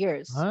 1,000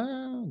 years.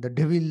 The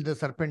devil, the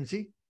serpent,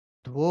 see?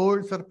 The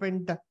old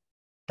serpent,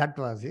 that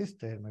was his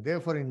term.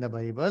 Therefore, in the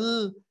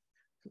Bible,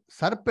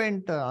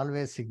 serpent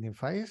always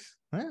signifies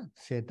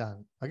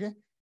Satan. Okay?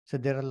 So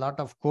there are a lot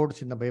of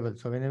quotes in the Bible.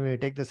 So whenever you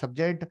take the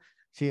subject,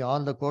 see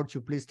all the quotes,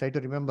 you please try to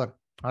remember,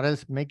 or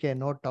else make a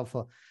note of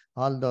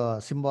all the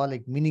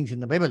symbolic meanings in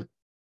the Bible.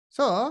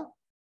 So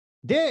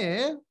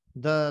there,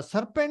 the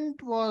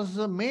serpent was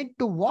made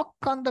to walk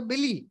on the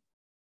belly.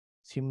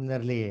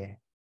 Similarly,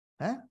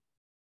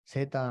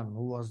 Satan,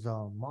 who was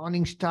the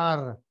morning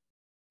star,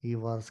 he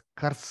was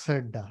cursed.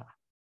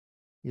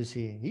 You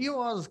see, he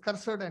was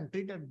cursed and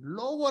treated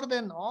lower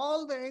than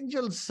all the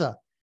angels.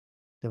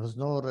 There was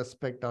no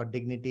respect or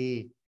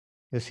dignity,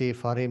 you see,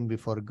 for him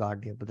before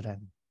God, dear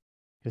brethren.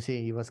 You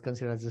see, he was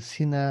considered as a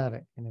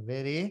sinner in a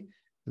very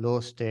low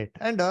state.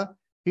 And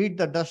eat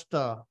the dust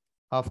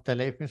of the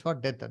life means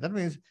what? Death. That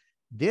means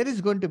there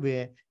is going to be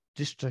a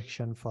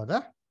destruction for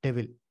the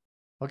devil.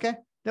 Okay?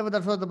 Therefore,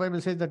 that's what the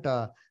Bible says, that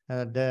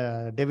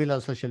the devil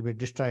also shall be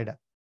destroyed.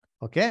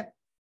 Okay?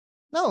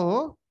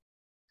 Now,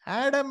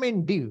 Adam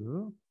and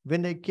Eve,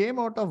 when they came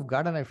out of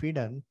Garden of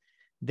Eden,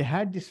 they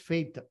had this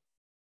faith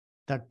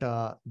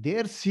that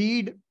their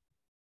seed,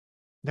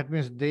 that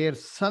means their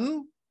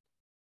son,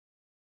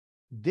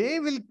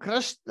 they will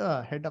crush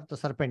the head of the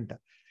serpent.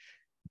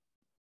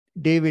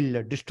 They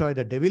will destroy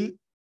the devil,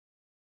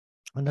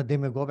 and they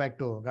may go back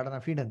to Garden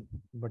of Eden.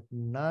 But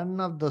none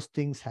of those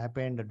things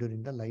happened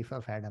during the life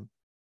of Adam.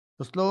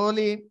 So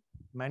slowly,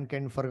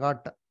 mankind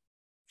forgot.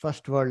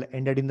 First world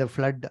ended in the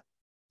flood.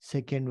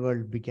 Second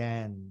world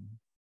began.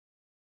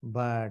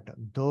 But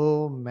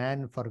though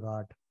man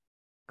forgot,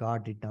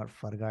 God did not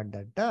forget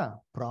that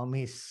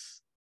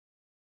promise.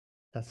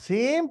 The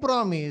same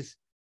promise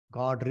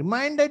God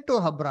reminded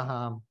to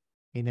Abraham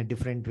in a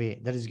different way.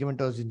 That is given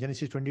to us in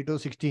Genesis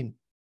 22:16.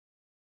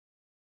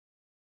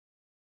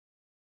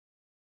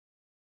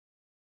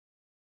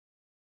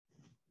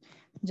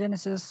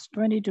 Genesis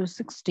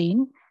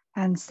 22:16,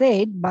 and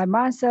said, By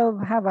myself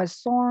have I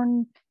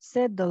sworn,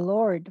 said the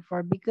Lord,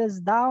 for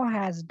because thou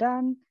hast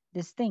done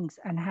these things,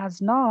 and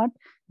hast not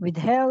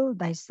withheld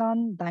thy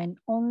son, thine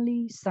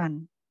only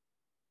son.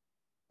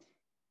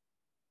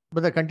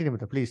 But continue,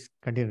 please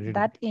continue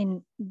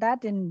reading.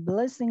 That in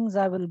blessings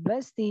I will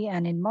bless thee,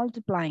 and in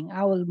multiplying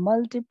I will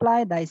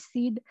multiply thy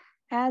seed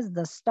as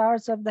the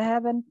stars of the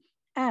heaven,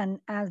 and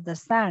as the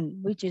sand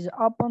which is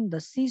upon the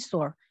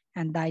seashore,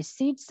 and thy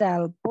seed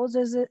shall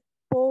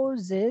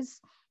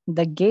possess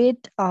the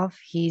gate of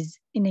his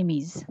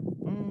enemies.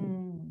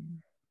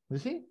 You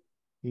see,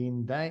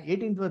 in the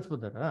 18th verse,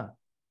 brother.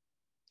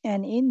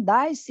 And in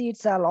thy seed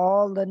shall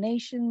all the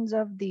nations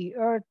of the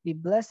earth be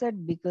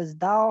blessed, because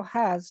thou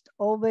hast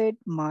obeyed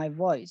my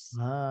voice.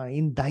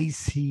 In thy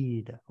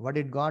seed. What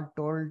did God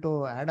told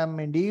to Adam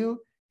and Eve?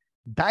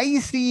 Thy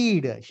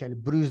seed shall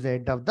bruise the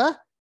head of the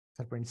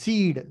serpent.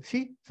 Seed.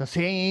 See, it's the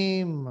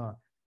same.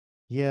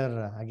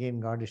 Here again,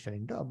 God is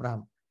telling to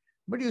Abraham.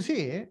 But you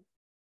see,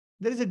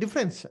 there is a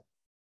difference.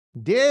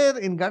 There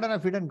in Garden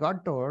of Eden,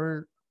 God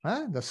told,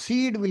 the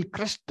seed will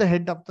crush the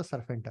head of the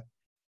serpent.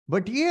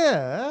 But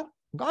here,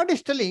 God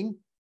is telling,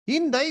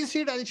 in thy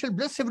seed I shall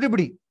bless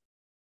everybody.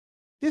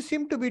 These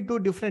seem to be two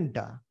different.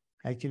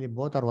 Actually,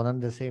 both are one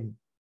and the same.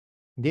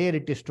 There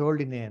it is told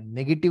in a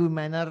negative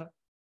manner.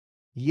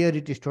 Here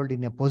it is told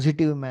in a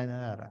positive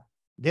manner.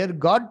 There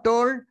God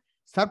told,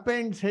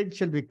 serpent's head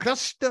shall be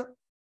crushed.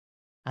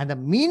 And the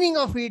meaning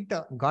of it,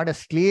 God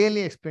has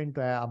clearly explained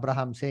to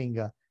Abraham, saying,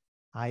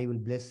 I will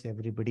bless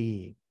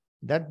everybody.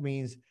 That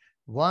means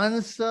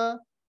once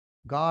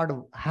God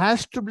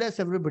has to bless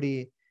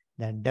everybody,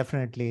 then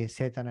definitely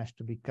Satan has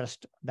to be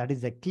crushed. That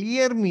is the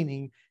clear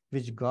meaning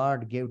which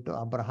God gave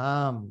to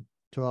Abraham.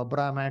 So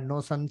Abraham had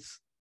no sons.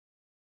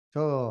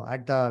 So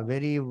at the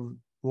very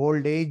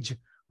old age,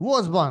 who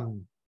was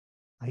born?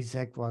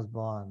 Isaac was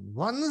born.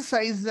 Once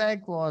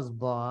Isaac was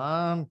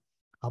born,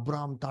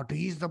 Abraham thought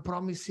he is the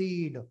promised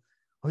seed.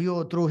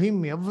 Oh, through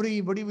him,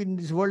 everybody in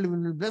this world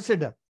will be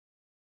blessed.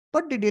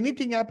 But did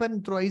anything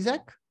happen through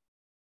Isaac?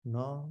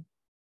 No.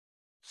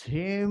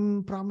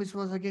 Same promise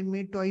was again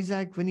made to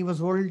Isaac when he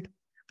was old.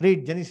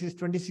 Read Genesis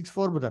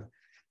 26:4, brother.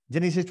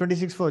 Genesis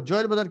 26:4.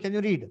 Joel, brother, can you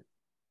read?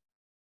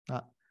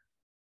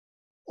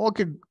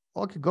 Okay,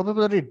 okay, go,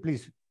 brother, read,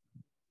 please.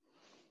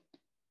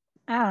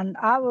 And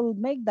I will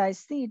make thy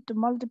seed to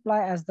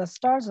multiply as the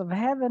stars of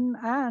heaven,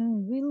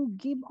 and will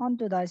give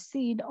unto thy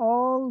seed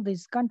all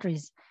these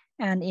countries.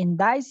 And in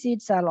thy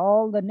seed shall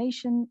all the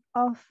nation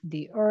of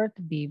the earth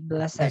be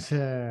blessed. Blessed.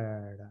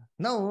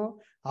 Now,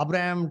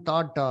 Abraham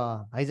thought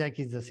Isaac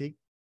is the seed.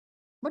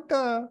 But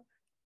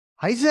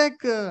Isaac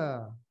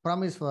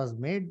promise was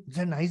made.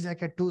 Then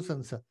Isaac had two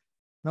sons.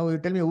 Now you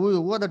tell me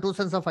who are the two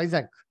sons of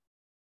Isaac?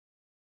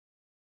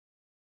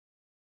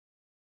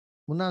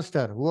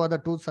 Munaster, who are the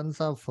two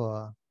sons of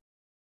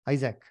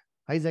Isaac?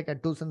 Isaac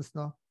had two sons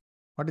now.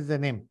 What is their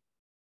name?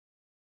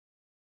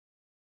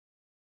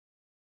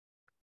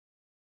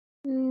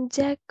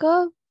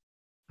 Jacob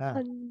Ah,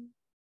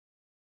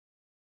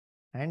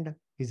 and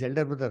his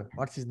elder brother.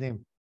 What's his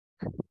name?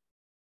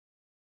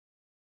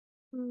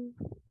 mm,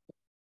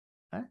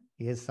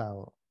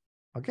 Esau.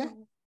 Okay. okay,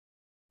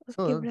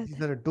 So brother.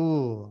 these are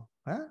two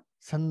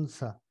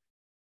sons.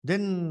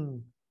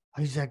 Then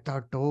Isaac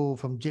thought, oh,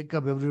 from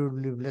Jacob everyone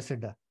will be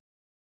blessed.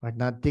 But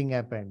nothing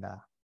happened.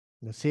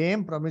 The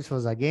same promise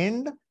was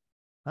again,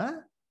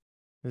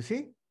 you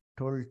see,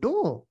 told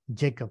to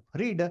Jacob.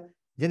 Read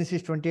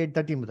Genesis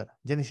 28:13, brother.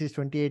 Genesis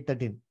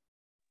 28:13.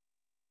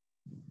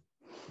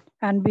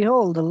 And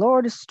behold, the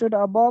Lord stood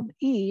above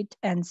it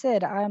and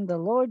said, I am the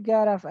Lord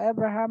God of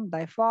Abraham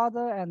thy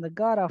father, and the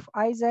God of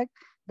Isaac.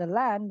 The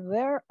land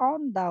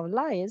whereon thou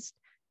liest,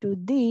 to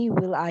thee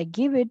will I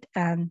give it,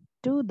 and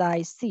to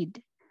thy seed.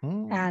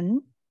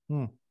 And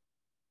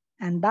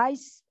thy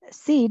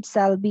seed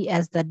shall be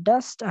as the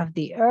dust of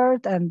the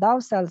earth, and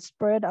thou shalt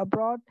spread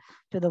abroad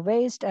to the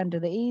west and to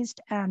the east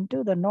and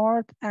to the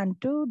north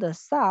and to the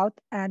south,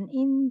 and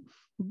in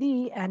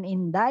thee and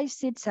in thy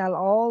seed shall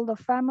all the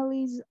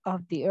families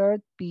of the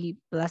earth be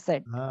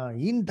blessed.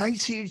 In thy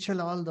seed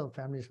shall all the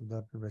families of the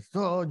earth be blessed.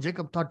 So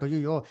Jacob thought,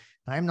 oh,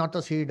 I am not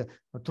a seed.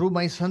 Through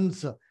my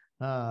sons,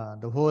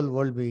 the whole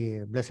world be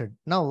blessed.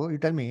 Now you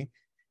tell me,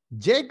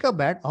 Jacob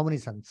had how many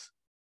sons?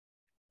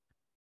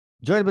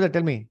 Joel, brother,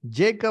 tell me,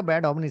 Jacob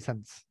had how many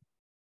sons?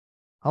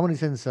 How many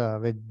sons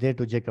were there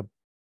to Jacob?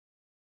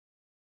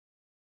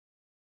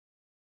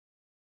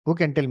 Who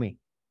can tell me?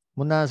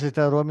 Munna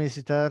sister, Romi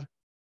sister.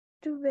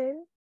 12.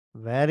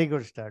 Very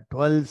good, sister.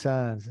 12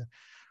 sons.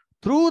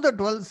 Through the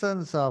 12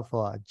 sons of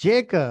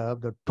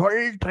Jacob, the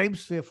 12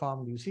 tribes were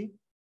formed, you see.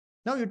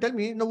 Now you tell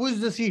me, now who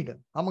is the seed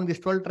among these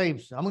 12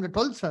 tribes? Among the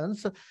 12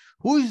 sons,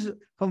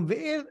 from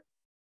where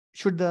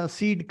should the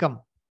seed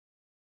come?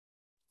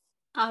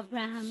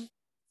 Abraham.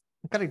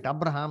 Correct.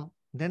 Abraham,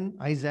 then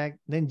Isaac,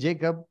 then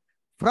Jacob.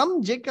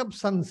 From Jacob's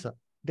sons,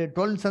 the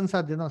 12 sons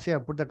are, say I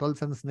put the 12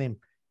 sons' name.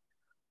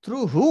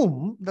 Through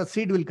whom the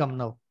seed will come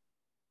now?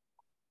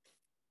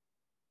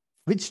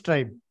 Which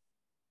tribe?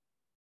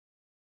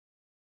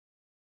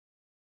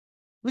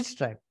 Which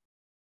tribe?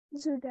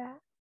 Judah.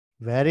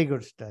 Very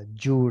good, sir.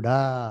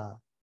 Judah.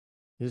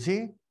 You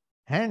see?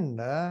 And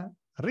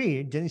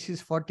read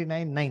Genesis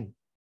 49:9.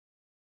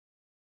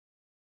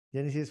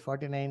 Genesis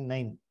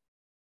 49:9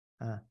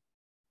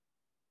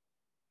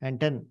 and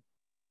 10.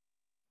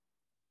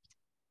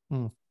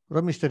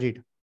 Mr.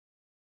 Read.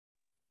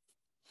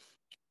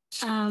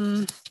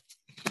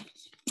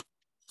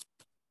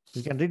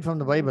 You can read from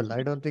the Bible.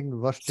 I don't think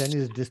verse 10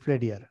 is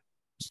displayed here.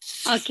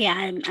 Okay,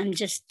 I'm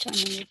just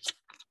turning it.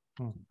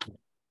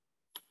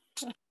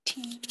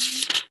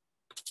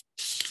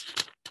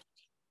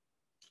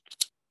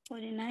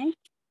 49:9.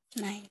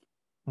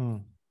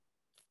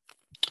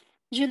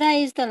 Judah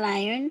is the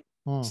lion,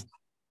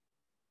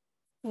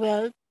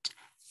 wealth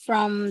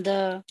from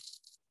the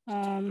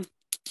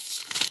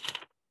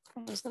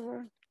what was the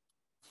word?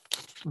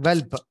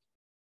 Whelp.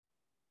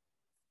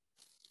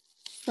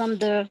 From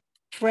the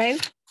prey.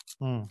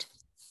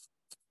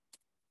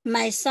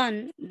 My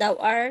son, thou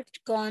art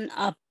gone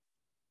up.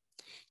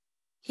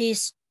 He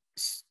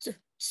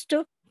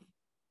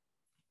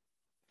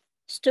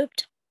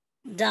stooped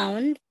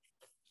down.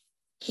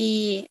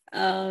 He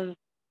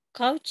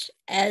couched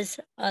as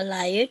a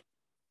lion,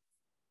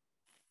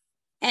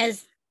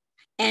 as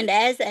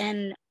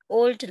an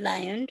old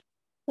lion,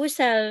 who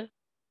shall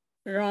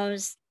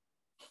rouse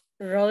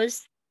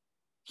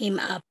him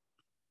up.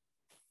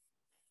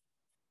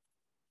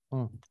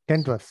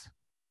 10th verse.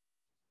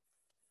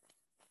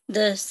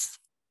 The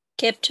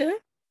scepter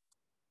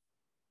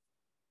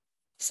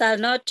shall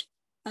not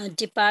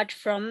depart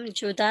from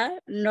Judah,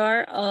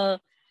 nor a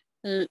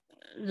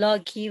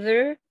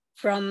lawgiver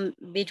from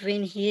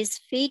between his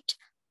feet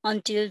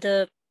until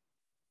the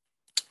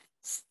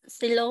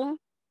Siloam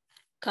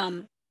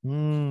come.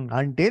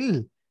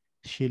 Until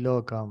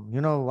Shiloh come.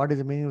 You know what is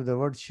the meaning of the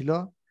word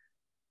Shiloh?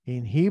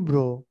 In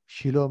Hebrew,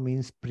 Shiloh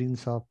means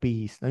Prince of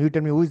Peace. Now you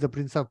tell me, who is the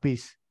Prince of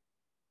Peace?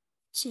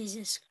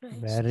 Jesus Christ.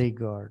 Very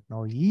good.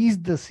 Now he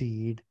is the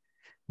seed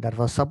that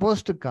was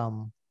supposed to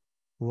come,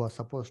 who was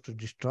supposed to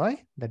destroy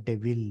the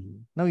devil.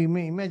 Now you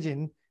may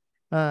imagine,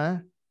 uh,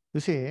 you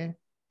say,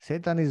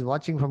 Satan is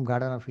watching from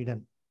Garden of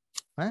Eden.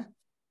 Huh?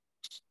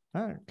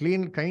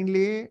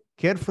 Kindly,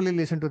 carefully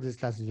listen to this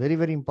class. It's very,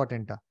 very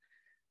important.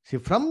 See,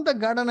 from the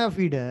Garden of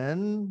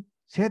Eden,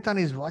 Satan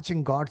is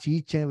watching God's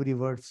each and every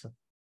words.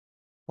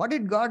 What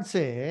did God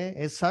say?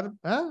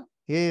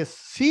 A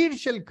seed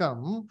shall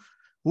come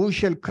who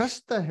shall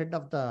crush the head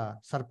of the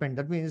serpent.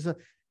 That means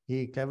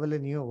he cleverly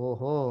knew,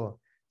 oh,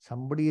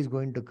 somebody is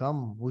going to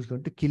come who is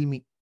going to kill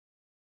me.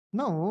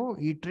 Now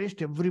he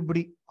traced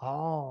everybody,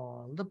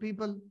 all the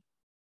people.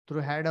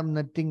 Through Adam,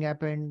 nothing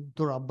happened.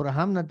 Through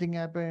Abraham, nothing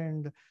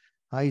happened.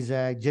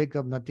 Isaac,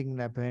 Jacob, nothing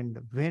happened.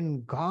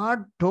 When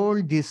God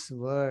told these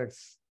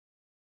words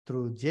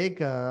through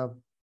Jacob,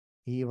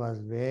 he was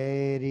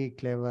very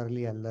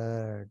cleverly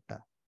alert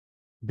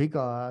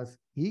because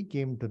he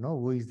came to know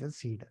who is the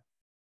seed.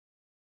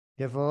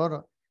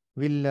 Therefore,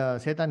 will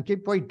Satan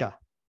keep quiet?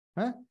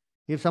 Huh?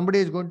 If somebody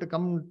is going to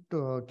come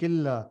to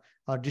kill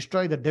or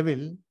destroy the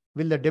devil,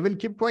 will the devil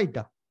keep quiet?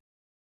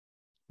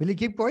 Will he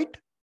keep quiet?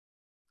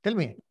 Tell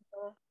me.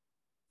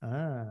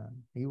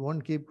 He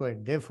won't keep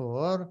quiet.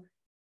 Therefore,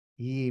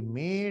 he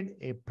made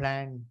a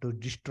plan to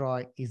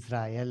destroy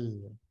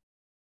Israel.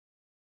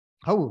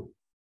 How?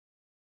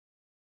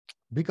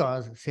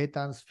 Because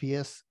Satan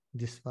fears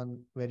this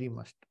one very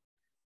much.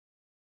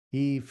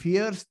 He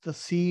fears the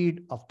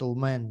seed of the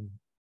woman.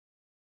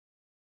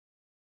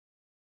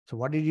 So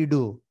what did he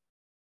do?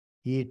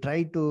 He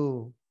tried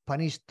to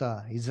punish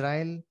the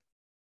Israel.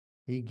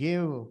 He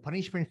gave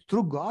punishment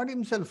through God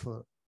himself.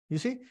 You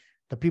see,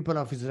 the people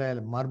of Israel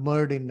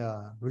murmured in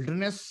the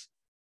wilderness.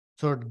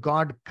 So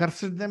God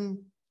cursed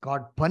them.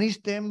 God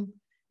punished them.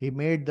 He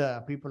made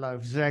the people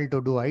of Israel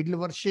to do idol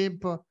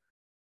worship,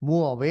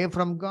 move away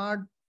from God.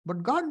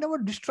 But God never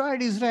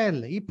destroyed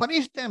Israel. He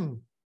punished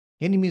them.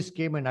 Enemies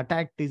came and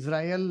attacked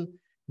Israel.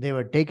 They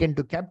were taken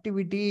to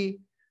captivity.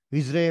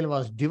 Israel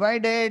was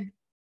divided,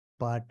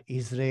 but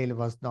Israel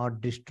was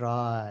not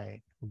destroyed.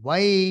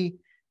 Why?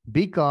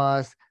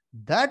 Because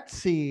that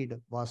seed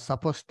was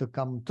supposed to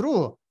come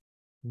through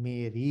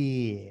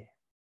Mary.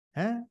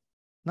 Huh?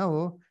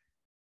 Now,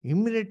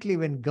 immediately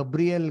when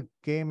Gabriel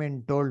came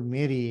and told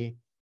Mary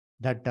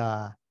that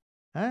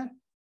huh,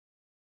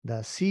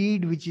 the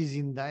seed which is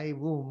in thy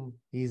womb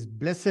is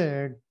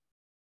blessed,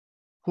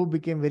 who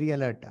became very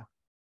alert?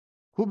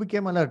 Who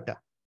became alert?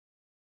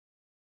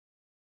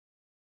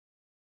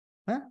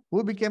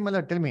 Who became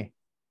alert? Tell me.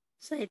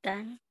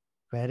 Satan.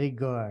 Very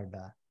good.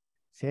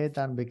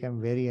 Satan became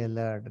very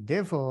alert.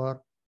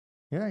 Therefore,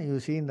 you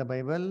see in the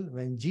Bible,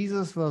 when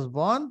Jesus was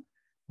born,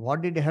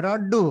 what did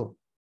Herod do?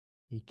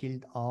 He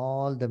killed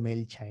all the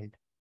male child.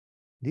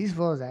 This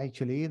was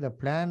actually the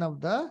plan of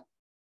the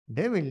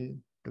devil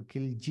to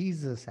kill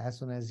Jesus as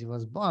soon as he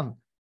was born.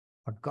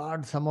 But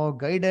God somehow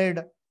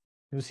guided,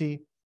 you see,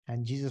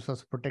 and Jesus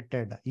was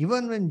protected.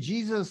 Even when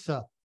Jesus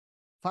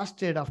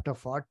fasted after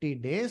 40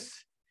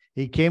 days,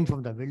 he came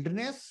from the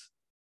wilderness.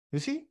 You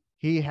see,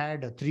 he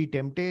had three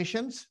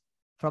temptations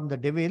from the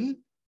devil.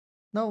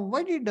 Now,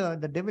 why did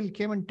the devil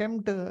came and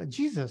tempt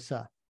Jesus?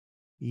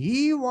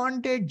 He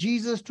wanted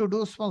Jesus to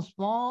do some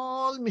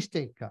small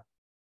mistake.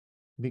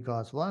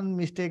 Because one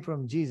mistake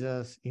from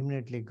Jesus,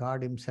 immediately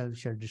God himself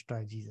shall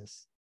destroy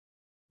Jesus.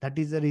 That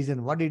is the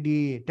reason. What did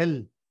he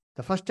tell?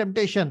 The first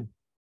temptation,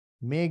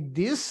 make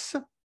this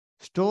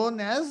stone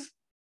as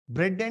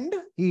bread and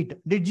eat.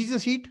 Did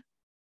Jesus eat?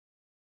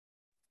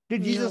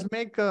 Did Jesus No.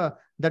 make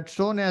that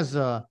stone as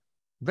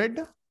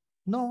bread?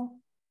 No.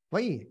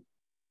 Why?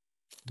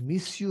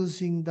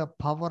 Misusing the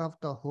power of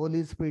the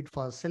Holy Spirit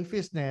for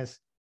selfishness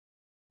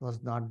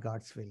was not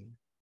God's will.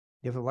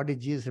 Therefore, what did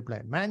Jesus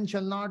reply? Man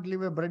shall not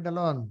live by bread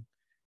alone,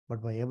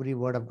 but by every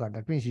word of God.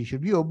 That means you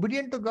should be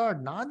obedient to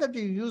God, not that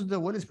you use the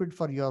Holy Spirit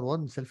for your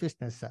own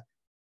selfishness.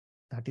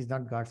 That is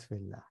not God's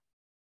will.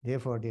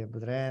 Therefore, dear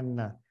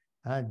brethren,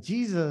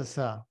 Jesus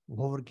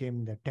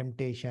overcame the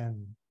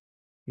temptation.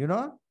 You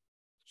know,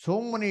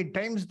 so many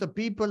times the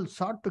people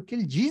sought to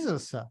kill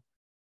Jesus.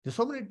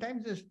 So many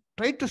times they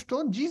tried to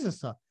stone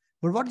Jesus.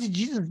 But what did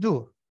Jesus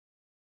do?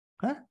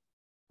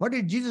 What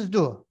did Jesus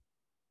do?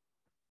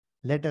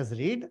 Let us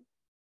read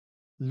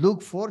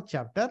Luke 4,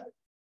 chapter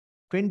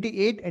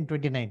 28 and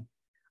 29.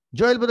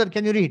 Joel, brother,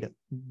 can you read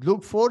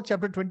Luke 4,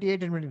 chapter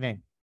 28 and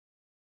 29?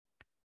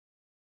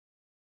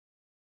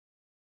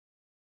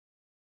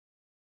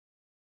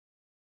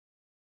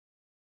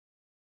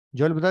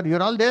 Joel, brother,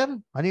 you're all there?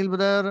 Anil,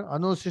 brother,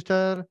 Anu,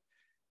 sister,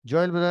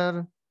 Joel,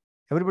 brother,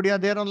 everybody are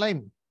there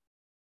online?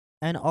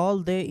 And all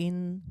they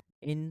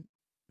in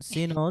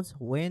sinners,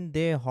 when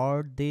they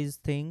heard these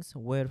things,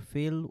 were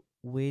filled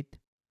with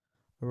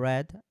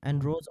wrath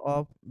and Hmm. rose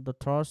up the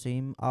thrust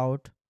him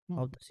out Hmm.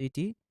 of the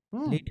city,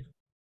 Hmm. lead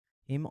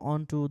him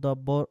onto the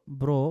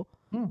brow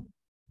Hmm.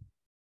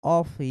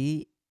 of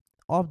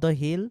the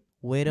hill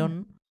Hmm.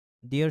 whereon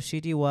their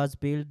city was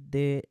built,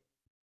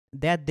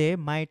 that they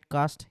might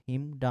cast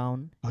him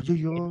down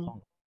Ayoyo.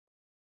 headlong.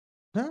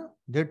 Huh?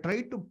 They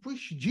tried to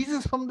push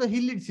Jesus from the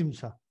hill, it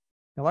seems.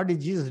 Now, what did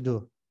Jesus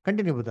do?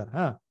 Continue, brother.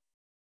 Huh?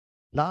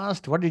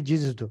 Last, what did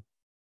Jesus do?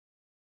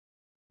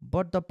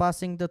 But the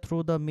passing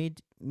through the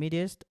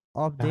midst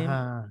of them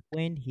Ah,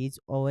 went his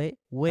way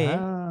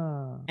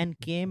ah. and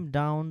came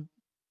down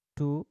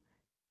to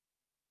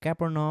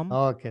Capernaum.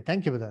 Okay,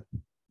 thank you, brother.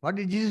 What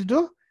did Jesus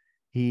do?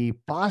 He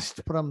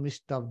passed from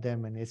midst of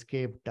them and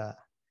escaped.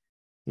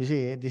 You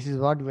see, this is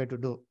what we have to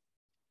do.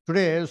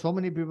 Today, so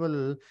many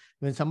people,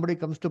 when somebody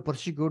comes to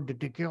persecute, they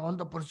take all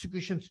the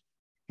persecutions.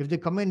 If they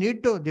come in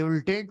it, they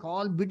will take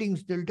all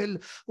beatings. They'll tell,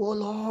 "Oh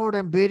Lord,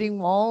 I'm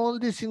bearing all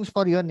these things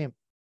for your name."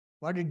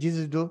 What did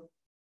Jesus do?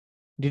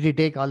 Did he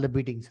take all the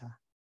beatings?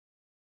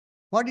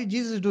 What did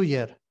Jesus do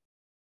here?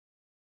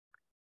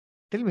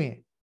 Tell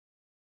me.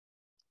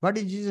 What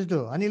did Jesus do?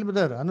 Anil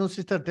brother, Anu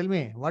sister, tell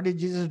me. What did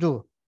Jesus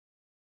do?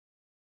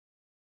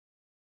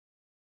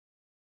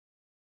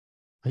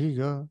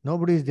 Ayyo,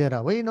 nobody is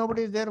there. Why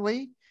nobody is there?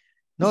 Why?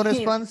 No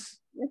response.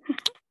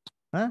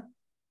 Huh?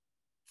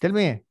 Tell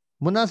me.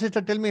 Munna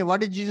sister, tell me.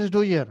 What did Jesus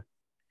do here?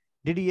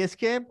 Did he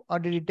escape or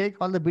did he take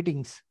all the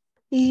beatings?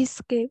 He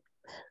escaped.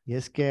 He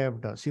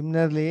escaped.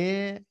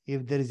 Similarly,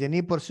 if there is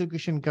any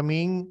persecution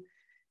coming,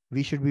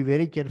 we should be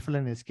very careful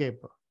and escape.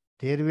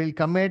 There will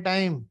come a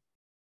time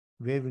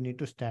where we need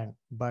to stand.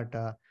 But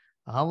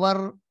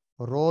our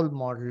role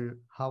model,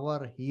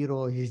 our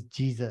hero is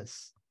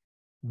Jesus.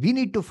 We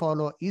need to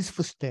follow his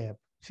footstep.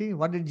 See,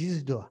 what did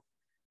Jesus do?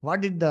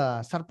 What did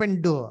the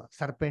serpent do?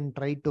 Serpent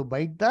tried to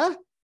bite the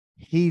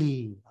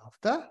heel of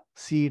the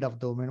seed of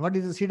the woman. What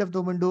did the seed of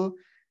the woman do?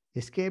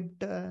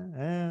 Escaped.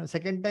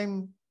 Second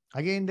time,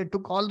 again they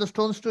took all the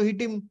stones to hit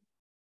him.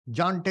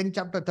 John 10,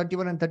 chapter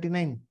 31 and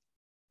 39.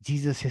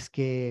 Jesus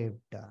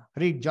escaped.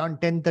 Read John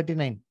 10,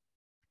 39.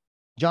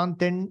 John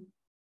 10,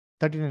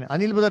 39.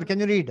 Anil brother, can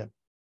you read?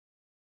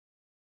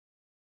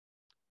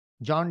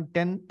 John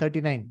 10,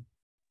 39.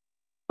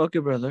 Okay,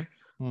 brother.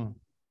 Hmm.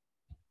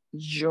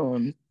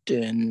 John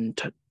 10,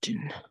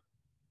 13,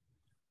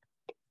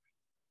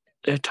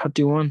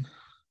 31,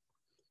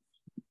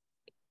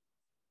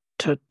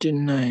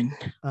 39.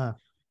 Ah.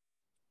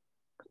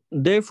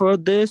 Therefore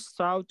they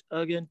sought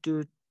again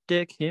to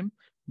take him,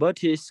 but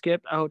he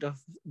escaped out of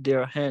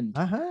their hand.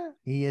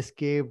 He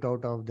escaped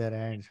out of their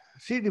hands.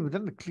 See,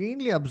 then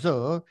cleanly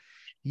observe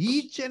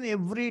each and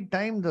every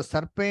time the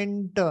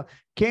serpent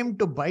came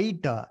to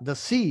bite the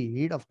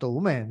seed of the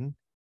woman,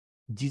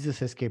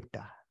 Jesus escaped.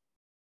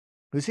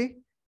 You see,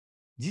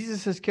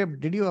 Jesus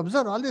escaped. Did you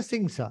observe all these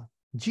things?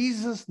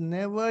 Jesus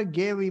never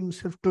gave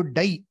himself to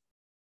die.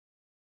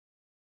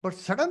 But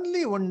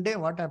suddenly one day,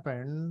 what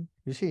happened?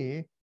 You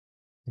see,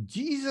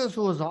 Jesus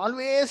was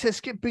always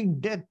escaping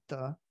death.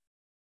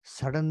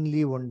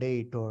 Suddenly one day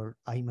he told,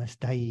 I must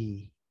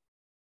die.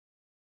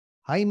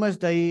 I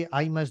must die,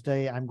 I must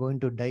die, I'm going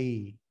to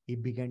die. He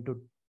began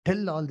to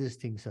tell all these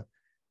things.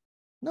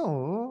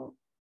 No,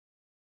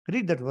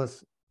 read that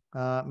verse.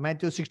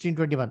 Matthew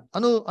 16:21.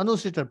 Anu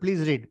sister,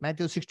 please read.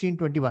 Matthew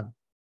 16:21.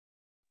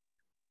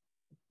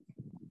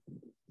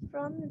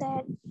 From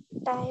that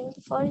time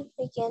forth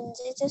began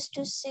Jesus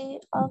to say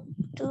up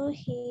to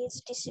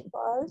his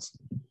disciples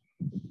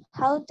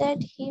how that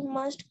he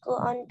must go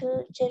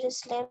unto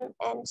Jerusalem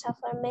and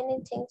suffer many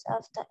things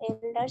of the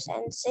elders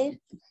and chief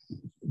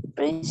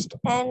priests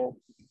and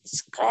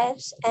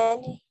scribes,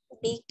 and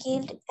be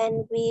killed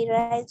and be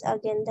raised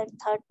again the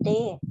third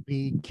day.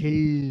 Be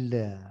killed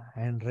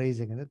and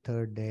raised again the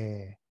third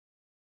day.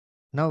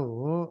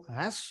 Now,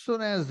 as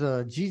soon as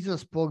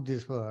Jesus spoke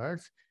these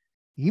words,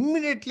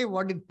 immediately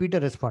what did Peter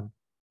respond?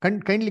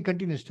 Kindly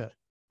continue, sister.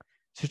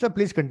 Sister,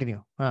 please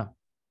continue.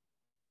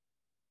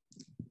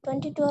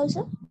 22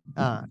 also?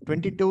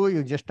 22,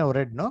 you just now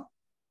read, no?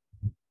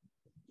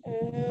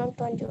 Not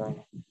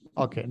 21.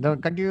 Okay, now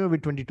continue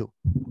with 22.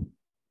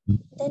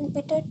 Then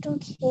Peter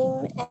took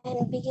him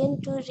and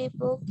began to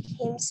rebuke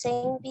him,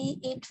 saying, Be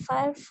it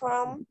far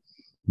from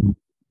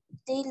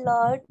thee,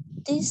 Lord,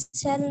 this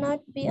shall not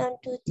be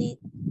unto thee.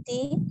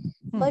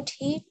 But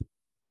he,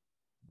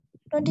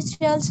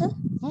 23 also?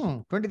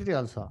 23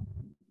 also.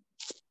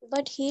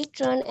 But he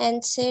turned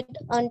and said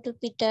unto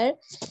Peter,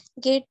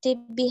 Get thee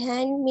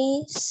behind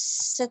me,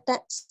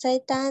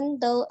 Satan,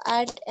 thou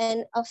art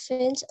an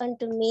offense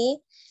unto me,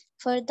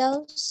 for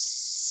thou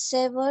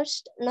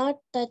savourest not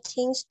the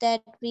things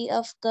that be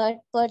of God,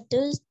 but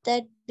those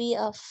that be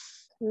of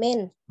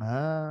men.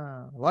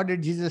 What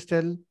did Jesus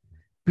tell?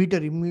 Peter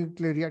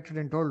immediately reacted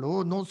and told,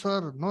 Oh, no,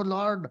 sir, no,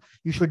 Lord,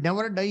 you should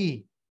never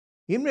die.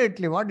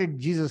 Immediately, what did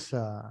Jesus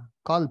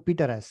call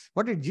Peter as?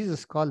 What did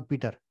Jesus call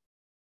Peter?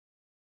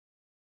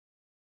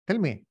 Tell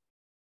me.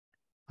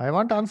 I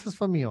want answers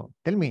from you.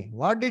 Tell me,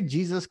 what did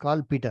Jesus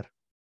call Peter?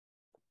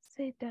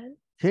 Satan.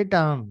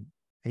 Satan.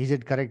 Is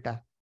it correct?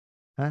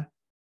 Huh?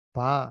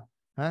 Pa?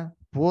 Huh?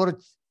 Poor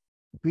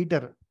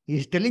Peter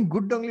is telling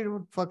good only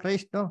for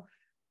Christ. No,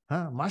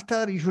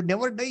 Master, you should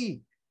never die.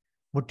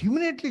 But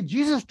immediately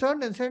Jesus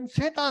turned and said,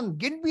 Satan,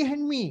 get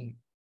behind me.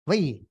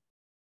 Why?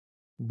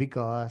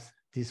 Because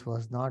this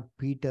was not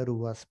Peter who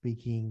was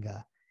speaking.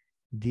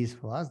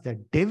 This was the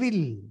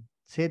devil,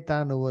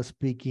 Satan, who was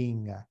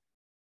speaking.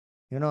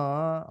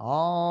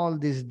 All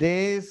these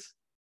days,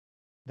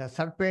 the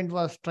serpent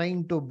was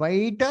trying to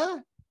bite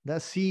the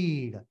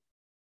seed,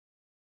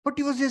 but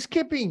he was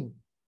escaping.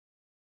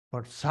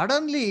 But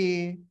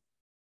suddenly,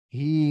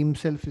 he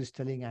himself is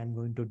telling, I'm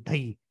going to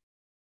die.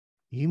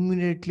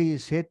 Immediately,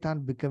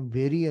 Satan became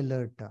very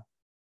alert.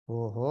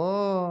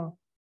 Oh,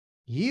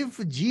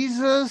 if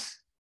Jesus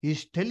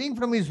is telling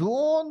from his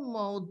own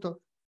mouth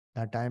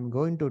that I'm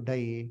going to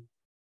die,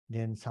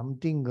 then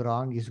something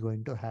wrong is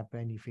going to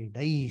happen if he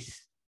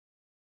dies.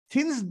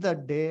 Since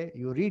that day,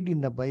 you read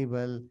in the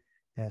Bible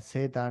that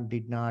Satan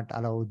did not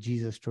allow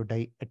Jesus to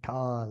die at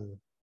all.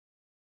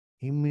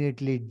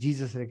 Immediately,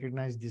 Jesus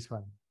recognized this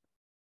one.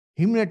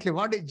 Immediately,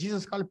 what did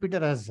Jesus call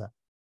Peter as?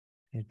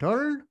 He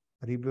told,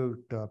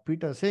 rebuked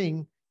Peter,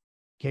 saying,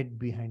 get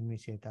behind me,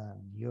 Satan.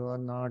 You are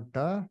not,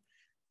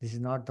 this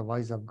is not the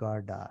voice of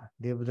God.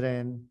 Dear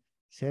brethren,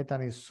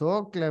 Satan is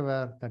so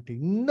clever that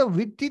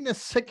within a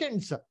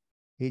seconds,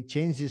 he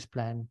changed his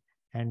plan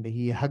and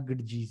he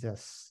hugged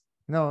Jesus.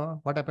 You know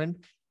what happened?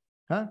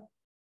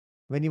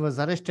 When he was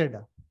arrested,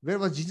 where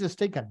was Jesus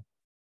taken?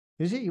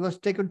 You see, he was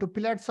taken to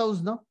Pilate's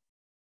house, no?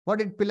 What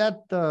did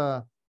Pilate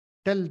tell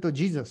to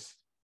Jesus?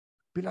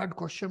 Pilate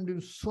questioned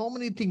him so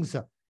many things.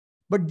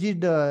 But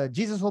did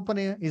Jesus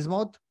open his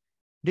mouth?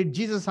 Did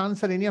Jesus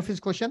answer any of his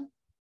question?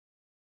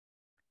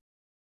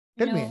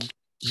 Tell me.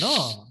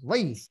 No.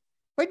 Why?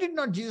 Why did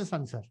not Jesus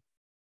answer?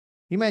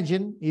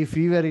 Imagine if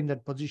we were in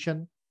that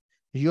position,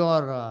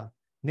 your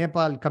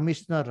Nepal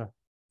commissioner,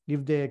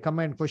 if they come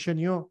and question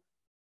you,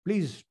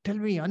 please tell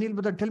me, Anil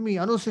brother, tell me,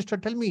 Anu sister,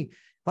 tell me,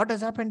 what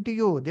has happened to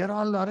you? They're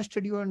all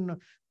arrested you and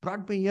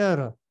brought me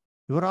here.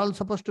 You are all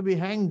supposed to be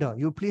hanged.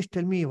 You please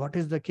tell me what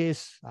is the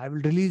case. I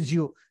will release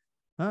you.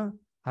 I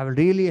will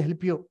really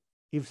help you.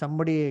 If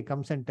somebody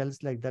comes and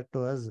tells like that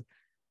to us,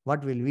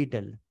 what will we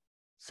tell?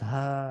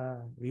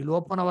 Sir, we'll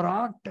open our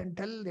heart and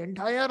tell the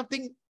entire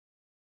thing.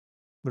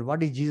 But what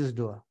did Jesus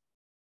do?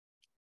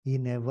 He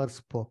never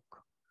spoke.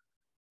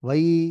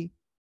 Why?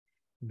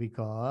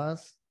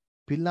 Because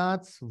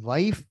Pilate's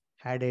wife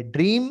had a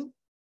dream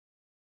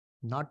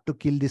not to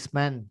kill this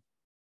man.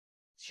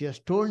 She has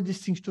told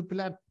these things to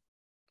Pilate.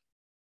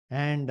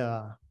 And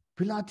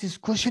Pilate is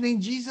questioning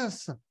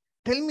Jesus.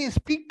 Tell me,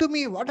 speak to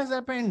me, what has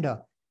happened?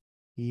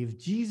 If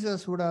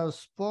Jesus would have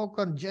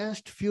spoken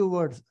just few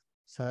words,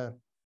 sir,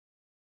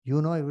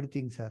 you know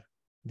everything, sir.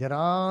 They're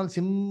all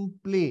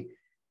simply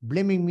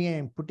blaming me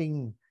and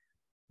putting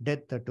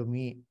death to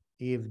me.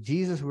 If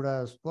Jesus would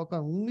have spoken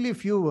only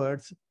few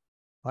words,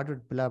 what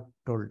would Pilate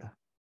told?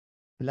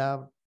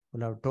 Pilate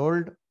would have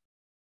told,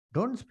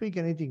 don't speak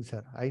anything,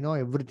 sir. I know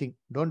everything.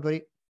 Don't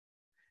worry.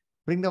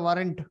 Bring the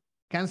warrant.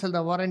 Cancel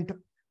the warrant.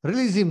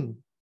 Release him.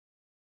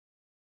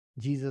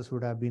 Jesus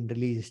would have been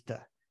released.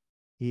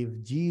 If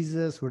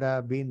Jesus would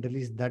have been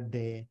released that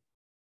day,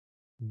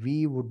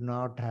 we would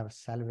not have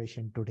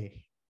salvation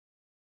today.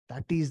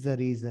 That is the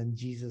reason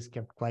Jesus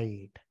kept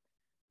quiet.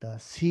 The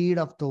seed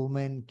of the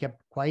woman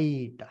kept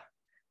quiet.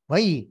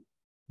 Why?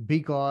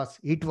 Because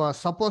it was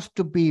supposed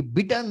to be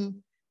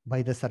bitten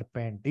by the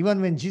serpent. Even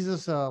when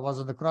Jesus was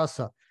on the cross,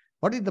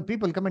 what did the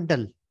people come and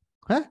tell?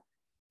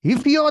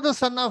 If you are the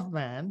Son of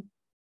Man,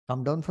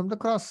 come down from the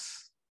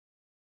cross.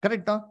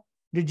 Correct, no?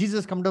 Did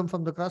Jesus come down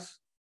from the cross?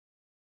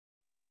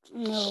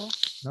 No.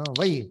 No.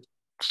 Why?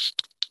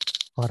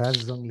 For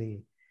us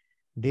only.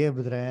 Dear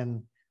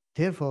brethren,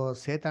 therefore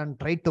Satan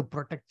tried to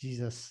protect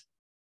Jesus.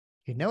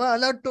 He never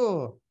allowed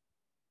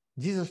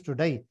Jesus to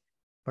die.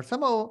 But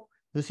somehow,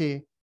 you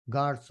see,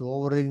 God's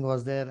overruling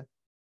was there.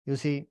 You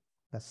see,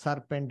 the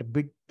serpent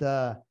bit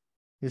the,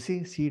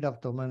 seed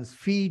of the woman's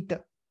feet.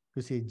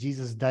 You see,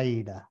 Jesus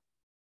died.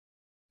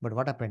 But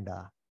what happened?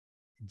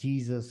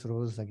 Jesus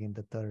rose again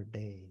the third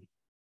day.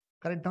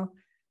 Correct now?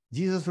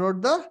 Jesus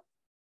rose the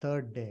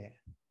third day.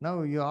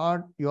 Now you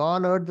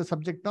all heard the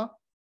subject now?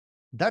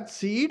 That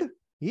seed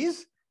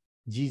is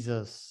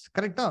Jesus.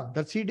 Correct now?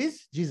 That seed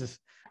is Jesus.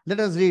 Let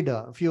us read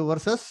a few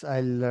verses.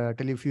 I'll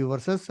tell you a few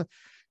verses.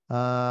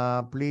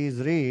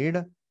 Please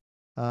read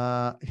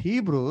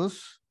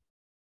Hebrews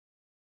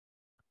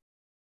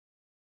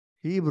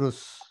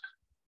 2.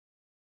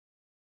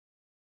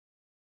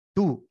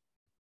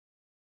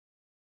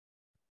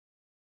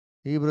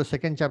 Hebrews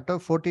 2nd chapter,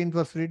 14th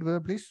verse. Read,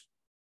 please.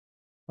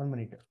 1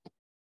 minute.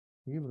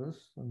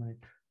 Hebrews, 1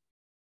 minute.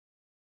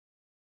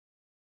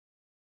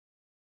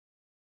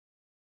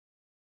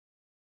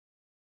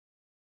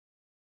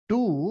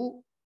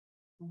 Two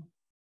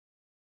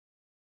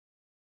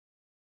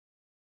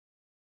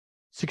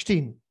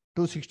 16.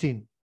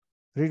 2:16.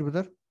 Read,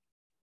 brother.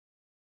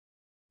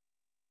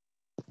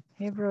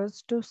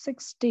 Hebrews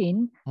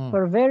 2:16. Hmm.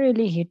 For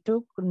verily he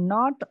took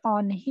not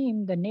on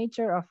him the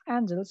nature of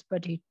angels,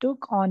 but he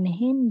took on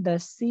him the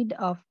seed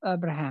of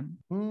Abraham.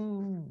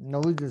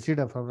 Now is the seed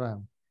of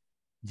Abraham.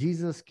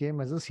 Jesus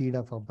came as a seed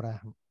of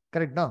Abraham.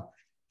 Correct, no?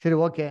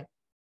 Sure, okay.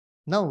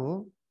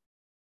 Now,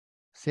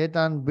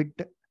 Satan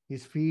bit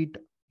his feet,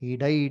 he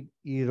died,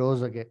 he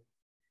rose again.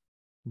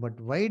 But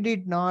why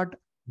did not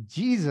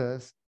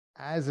Jesus,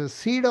 as a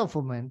seed of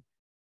woman,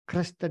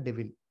 crush the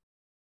devil?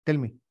 Tell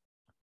me.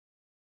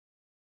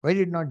 Why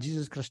did not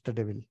Jesus crush the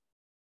devil?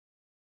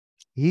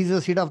 He is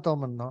a seed of the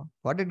woman, no?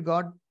 What did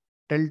God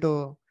tell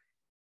to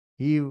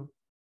Eve?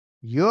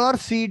 Your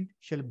seed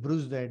shall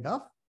bruise the head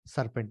of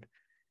serpent.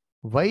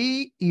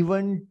 Why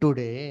even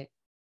today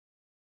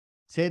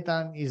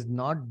Satan is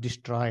not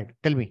destroyed?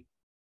 Tell me.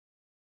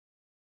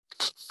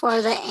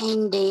 For the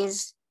end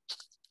days.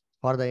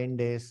 For the end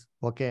days.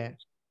 Okay.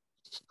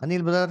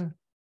 Anil brother,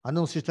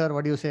 Anu sister,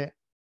 what do you say?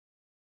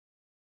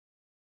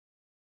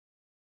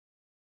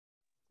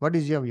 What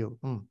is your view?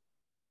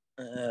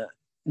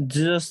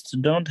 Just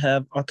don't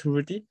have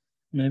authority,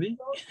 maybe.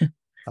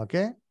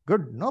 Okay.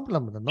 Good. No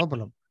problem, brother. No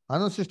problem.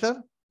 Anu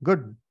sister,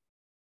 good.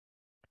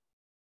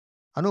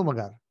 Anu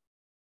Magar,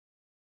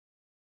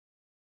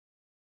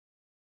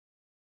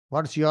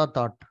 what's your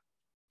thought?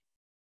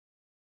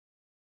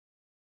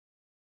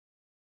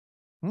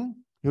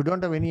 You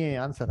don't have any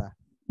answer.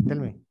 Tell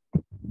me.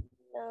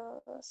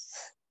 No.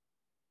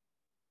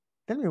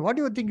 Tell me, what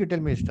do you think? You tell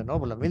me, sister. No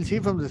problem. We'll see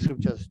from the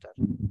scripture, sister.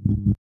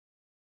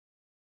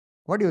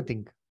 What do you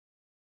think?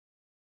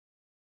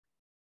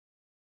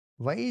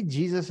 Why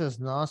Jesus has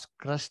not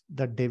crushed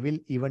the devil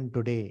even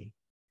today?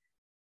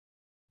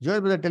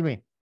 Joel, brother, tell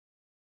me.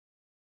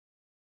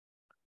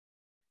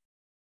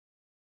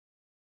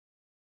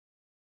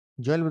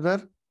 Joel,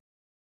 brother.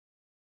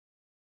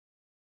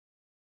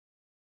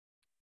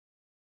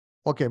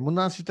 Okay,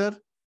 Munna sister.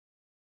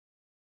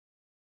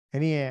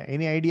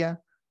 Any idea?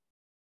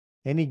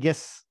 Any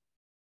guess?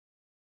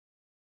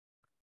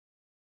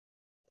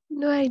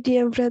 No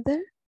idea,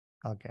 brother.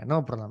 Okay,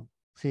 no problem.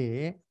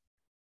 See,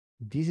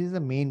 this is the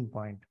main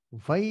point.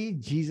 Why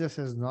Jesus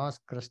has not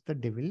crushed the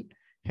devil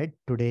head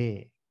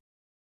today?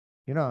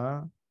 You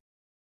know,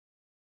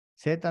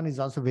 Satan is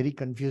also very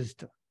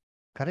confused.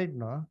 Correct,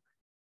 no?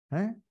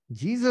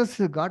 Jesus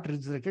got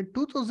resurrected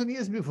 2000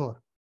 years before.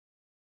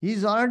 He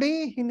is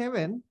already in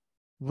heaven.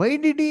 Why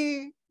did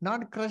he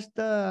not crush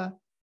the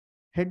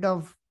head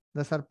of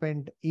the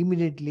serpent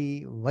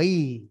immediately?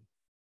 Why?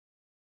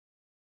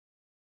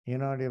 You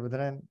know, dear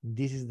brethren,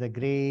 this is the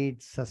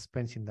great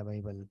suspense in the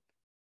Bible.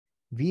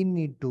 We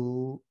need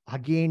to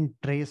again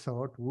trace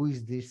out who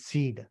is this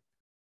seed,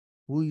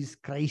 who is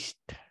Christ.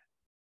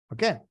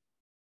 Okay.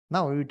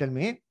 Now you tell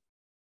me,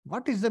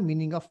 what is the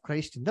meaning of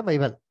Christ in the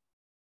Bible?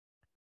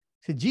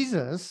 See,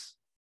 Jesus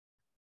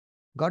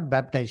got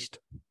baptized.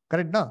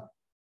 Correct, no?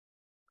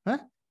 Huh?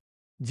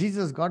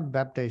 Jesus got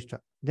baptized.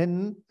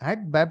 Then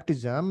at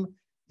baptism,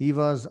 he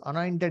was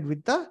anointed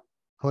with the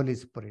Holy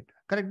Spirit.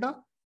 Correct,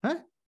 no? Huh?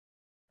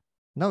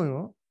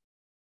 Now,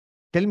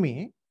 tell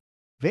me,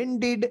 when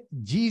did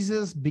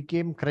Jesus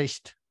become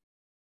Christ?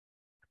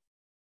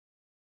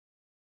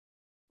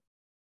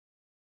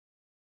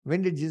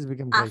 When did Jesus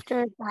become Christ?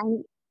 After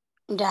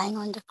dying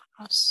on the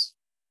cross.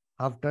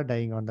 After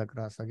dying on the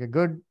cross. Okay,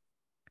 good.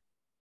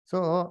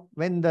 So,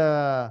 when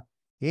the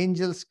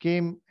angels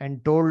came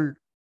and told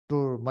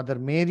to Mother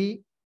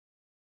Mary,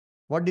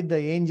 what did the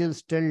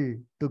angels tell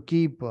to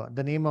keep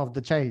the name of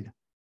the child?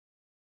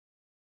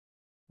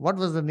 What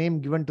was the name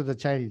given to the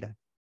child?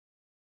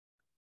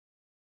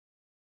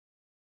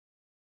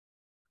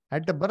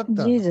 At the birth?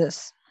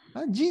 Jesus.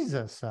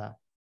 Jesus.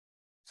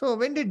 So,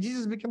 when did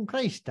Jesus become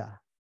Christ?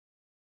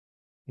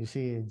 You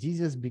see,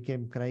 Jesus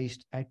became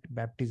Christ at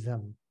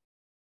baptism.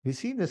 We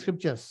see in the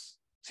scriptures.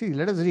 See,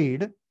 let us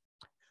read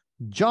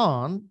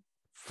John,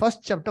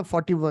 first chapter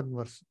 41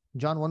 verse.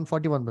 John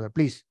 1:41, brother,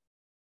 please.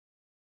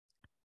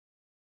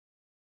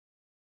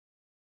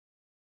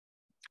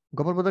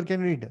 Gopal brother,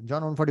 can you read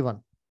John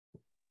 1:41?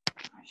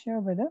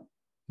 Sure, brother.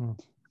 Hmm.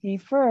 He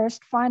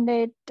first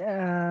findeth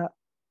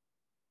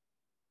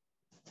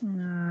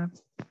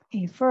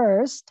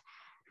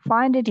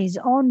his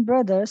own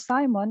brother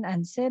Simon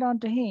and said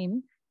unto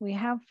him, We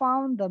have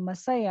found the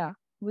Messiah,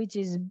 which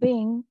is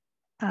being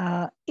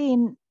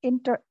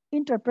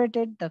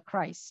interpreted the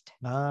Christ.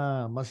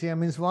 Messiah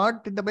means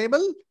what in the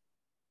Bible?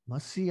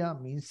 Messiah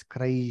means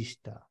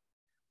Christ.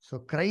 So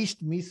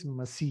Christ means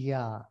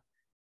Messiah.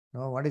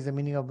 No, what is the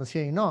meaning of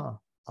Messiah? You know,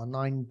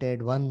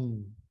 anointed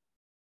one.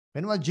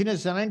 When was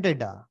Jesus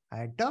anointed?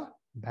 At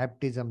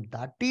baptism.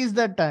 That is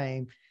the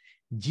time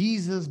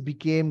Jesus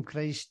became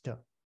Christ.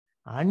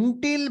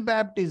 Until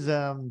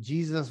baptism,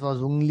 Jesus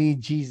was only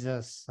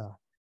Jesus.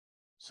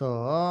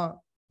 So,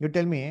 you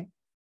tell me,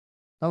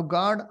 now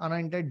God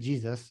anointed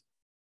Jesus.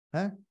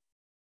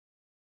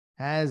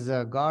 Has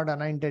God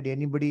anointed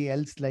anybody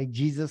else like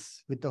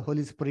Jesus with the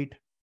Holy Spirit?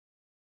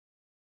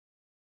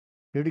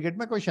 Did you get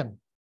my question?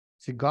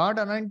 See, God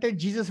anointed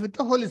Jesus with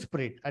the Holy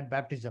Spirit at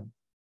baptism.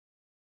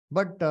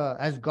 But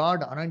has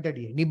God anointed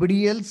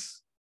anybody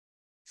else?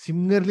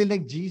 similarly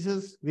like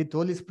Jesus with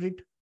Holy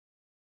Spirit?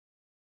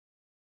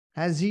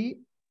 Has he?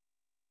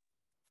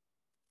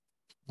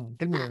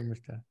 Tell me,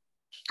 mister.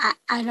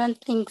 I don't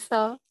think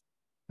so.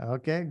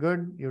 Okay,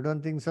 good. You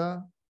don't think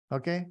so?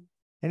 Okay.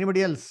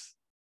 Anybody else?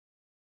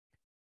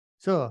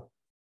 So,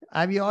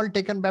 have you all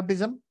taken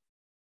baptism?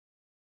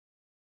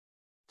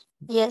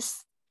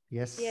 Yes.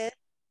 Yes. Yes.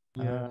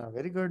 Yeah.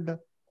 Very good.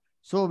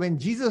 So, when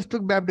Jesus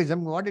took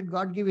baptism, what did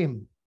God give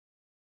him?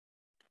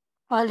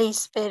 Holy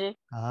Spirit.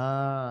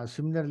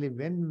 Similarly,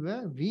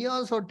 when we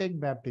also take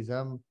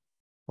baptism,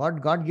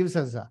 what God gives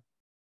us?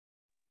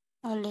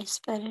 Holy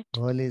Spirit.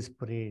 Holy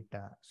Spirit.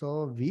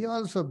 So, we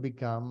also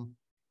become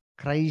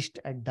Christ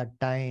at that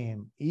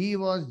time. He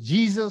was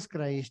Jesus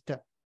Christ.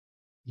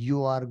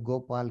 You are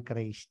Gopal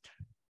Christ.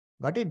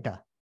 Got it?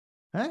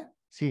 Huh?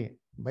 See,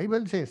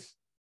 Bible says,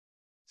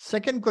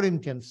 2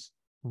 Corinthians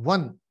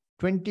 1,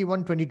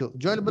 21, 22.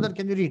 Joel brother,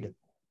 can you read?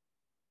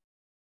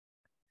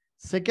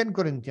 2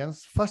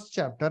 Corinthians, first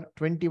chapter,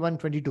 21,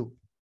 22.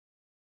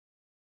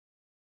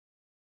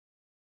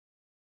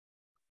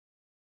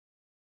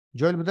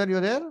 Joel brother, you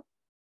there?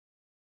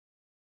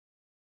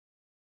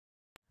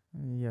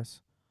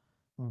 Yes.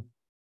 Hmm.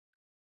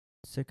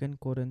 2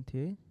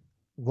 Corinthians.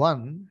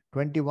 1,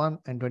 21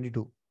 and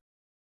 22.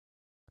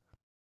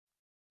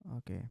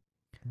 Okay.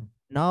 Hmm.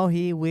 Now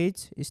he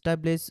which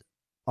established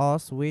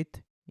us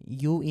with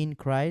you in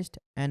Christ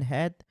and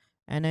hath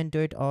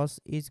anointed us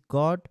is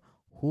God,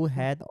 who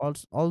hath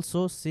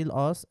also sealed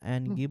us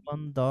and Hmm.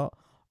 given the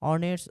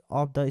honors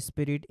of the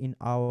Spirit in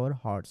our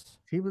hearts.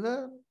 See,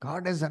 brother,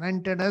 God has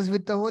anointed us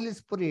with the Holy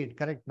Spirit.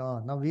 Correct? No.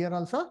 Now we are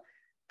also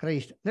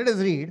Christ. Let us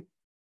read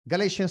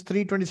Galatians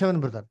 3:27,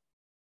 brother.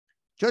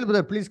 Joel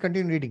brother, please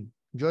continue reading.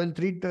 Joel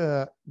 3,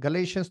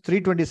 Galatians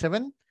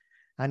 3:27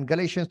 and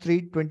Galatians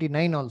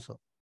 3:29 also.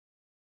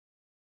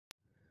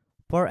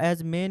 For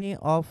as many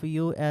of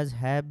you as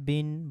have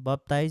been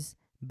baptized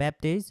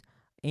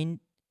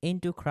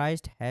into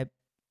Christ have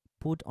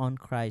put on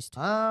Christ.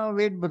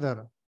 Wait,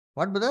 brother.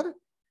 What, brother?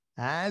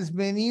 As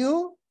many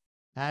you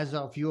as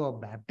of you are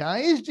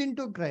baptized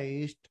into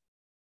Christ,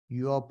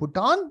 you are put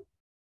on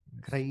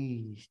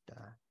Christ.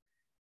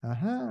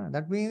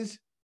 That means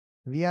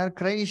we are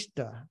Christ.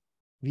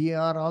 We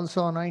are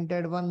also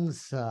anointed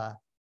ones.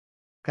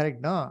 Correct,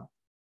 no?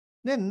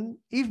 Then,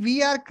 if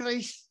we are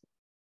Christ,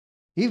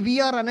 if we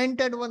are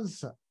anointed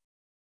ones,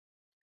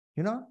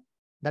 you know,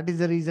 that is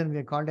the reason we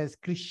are called as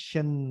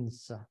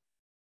Christians.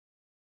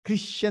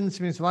 Christians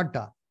means what?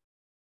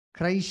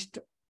 Christ,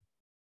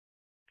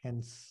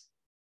 hence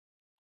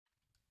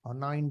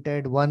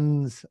anointed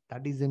ones.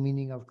 That is the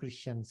meaning of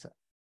Christians.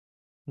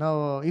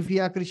 Now, if we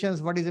are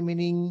Christians, what is the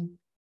meaning?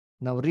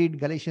 Now read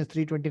Galatians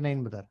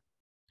 3:29, brother.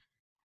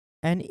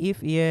 And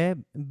if ye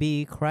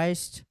be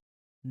Christ,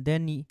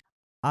 then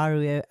are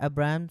ye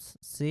Abraham's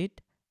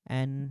seed,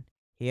 and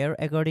heir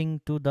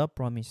according to the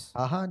promise.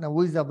 Now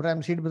who is the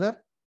Abraham seed,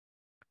 brother?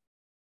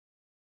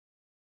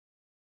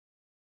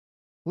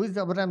 Who is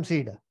the Abraham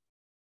seed?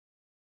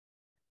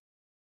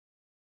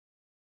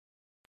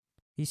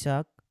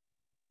 Isaac,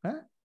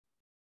 Huh?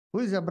 Who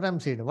is Abraham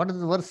seed? What does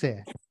the verse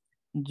say?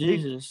 Read.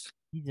 Jesus. Huh?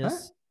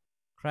 Jesus,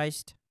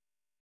 Christ.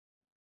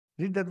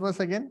 Read that verse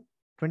again.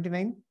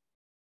 29.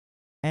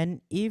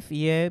 And if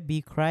ye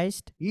be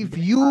Christ, If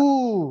then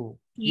you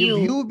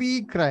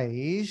be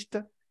Christ,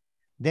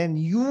 then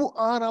you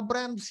are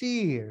Abraham's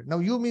seed. Now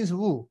you means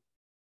who?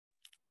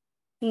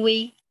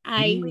 We.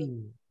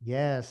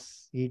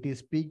 Yes, it is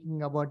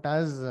speaking about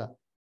us.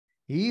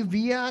 If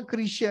we are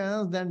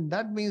Christians, then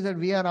that means that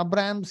we are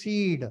Abraham's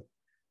seed.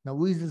 Now,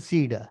 who is the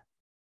seed?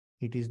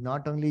 It is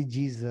not only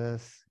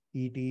Jesus,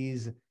 it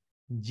is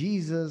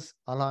Jesus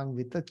along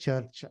with the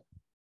church.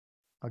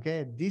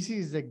 Okay, this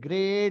is a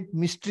great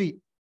mystery.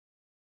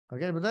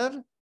 Okay,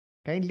 brother,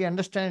 kindly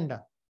understand.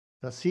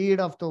 The seed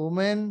of the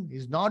woman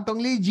is not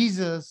only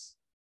Jesus,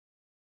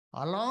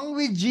 along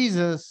with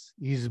Jesus,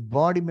 his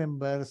body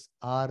members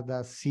are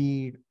the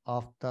seed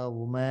of the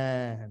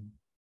woman.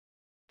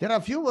 There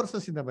are few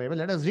verses in the Bible.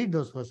 Let us read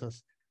those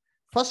verses.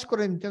 1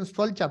 Corinthians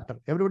 12 chapter.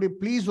 Everybody,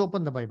 please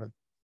open the Bible.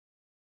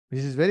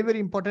 This is very, very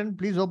important.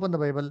 Please open the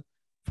Bible.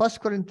 1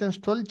 Corinthians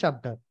 12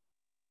 chapter.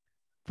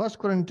 1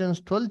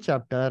 Corinthians 12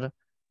 chapter,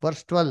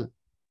 verse 12.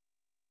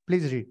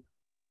 Please read.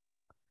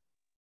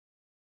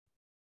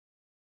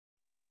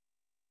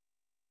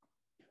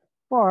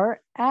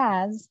 For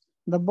as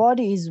the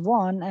body is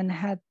one and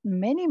hath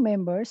many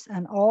members,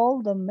 and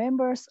all the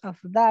members of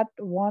that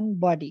one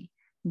body,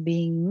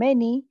 being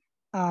many,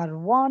 are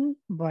one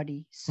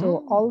body,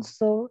 so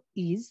also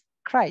is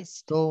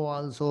Christ. So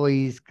also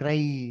is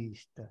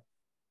Christ.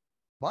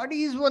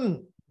 Body is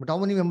one, but how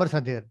many members are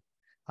there?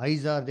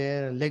 Eyes are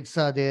there, legs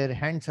are there,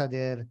 hands are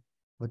there,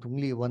 but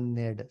only one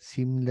head.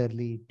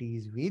 Similarly, it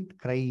is with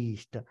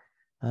Christ.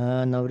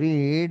 Now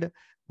read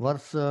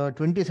verse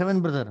 27,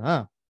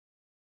 brother.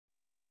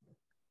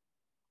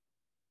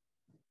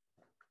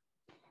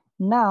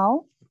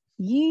 Now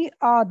ye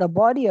are the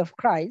body of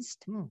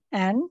Christ,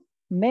 and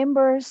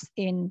members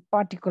in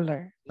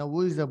particular. Now,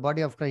 who is the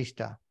body of Christ?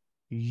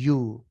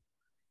 You,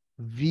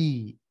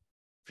 we,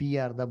 We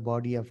are the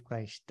body of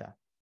Christ.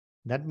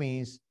 That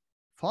means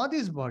for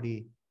this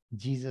body,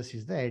 Jesus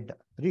is the head.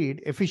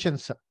 Read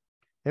Ephesians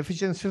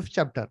 5th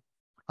chapter.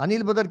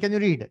 Anil brother, can you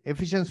read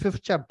Ephesians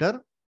 5th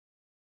chapter?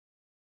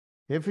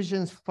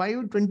 Ephesians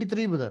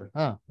 5:23, brother.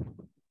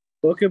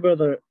 Okay,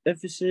 brother.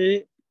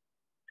 Ephesians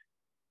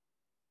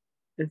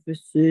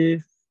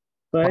 5,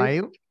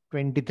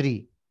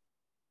 5:23.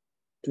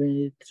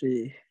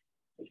 23.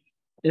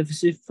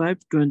 Ephesians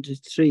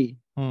 5:23.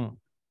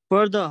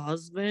 For the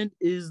husband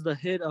is the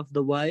head of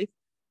the wife,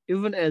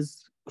 even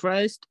as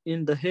Christ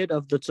is the head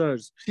of the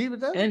church. See,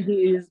 brother? And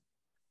he is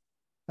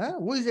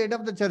Who is the head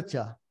of the church?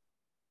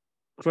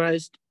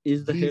 Christ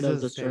is the head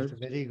of the Jesus says. church.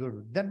 Very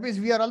good. That means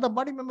we are all the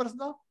body members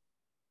now.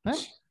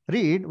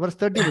 Read verse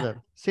 30,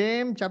 brother.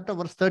 Same chapter,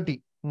 verse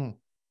 30.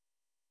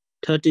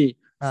 30.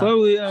 For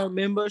we are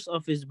members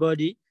of his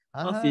body,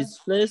 of his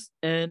flesh,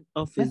 and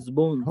of his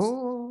bones.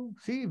 Oh,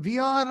 see, we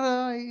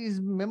are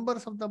his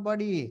members of the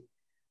body.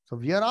 So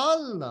we are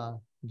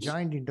all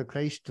joined into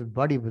Christ's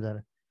body,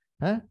 brother.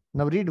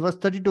 Now read verse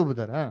 32,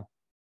 brother.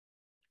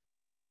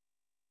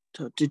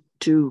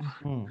 32.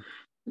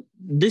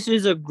 This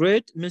is a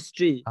great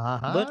mystery,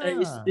 but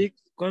I speak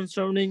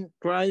concerning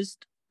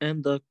Christ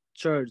and the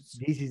church.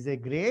 This is a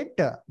great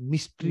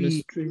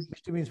mystery.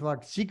 Mystery means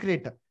what?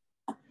 Secret.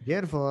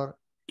 Therefore,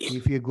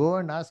 if you go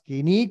and ask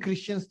any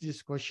Christians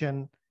this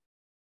question,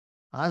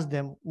 ask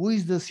them, who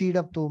is the seed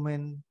of the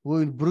woman? Who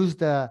will bruise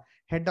the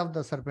head of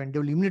the serpent? They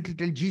will immediately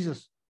tell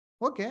Jesus.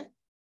 Okay.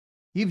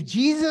 If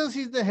Jesus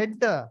is the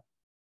head,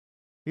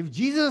 if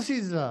Jesus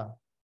is the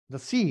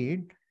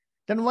seed,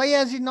 then why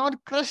has he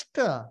not crushed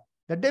the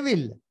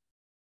devil?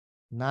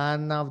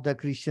 None of the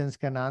Christians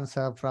can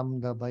answer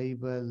from the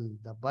Bible.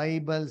 The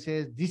Bible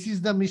says this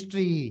is the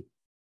mystery.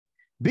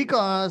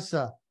 Because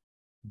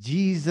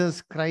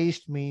Jesus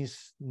Christ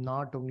means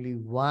not only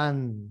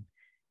one.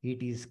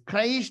 It is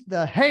Christ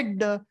the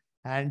head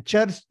and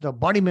church the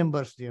body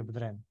members, dear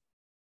brethren.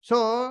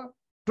 So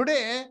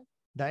today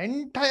the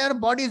entire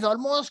body is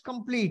almost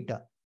complete,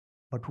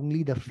 but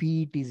only the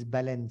feet is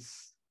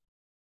balanced.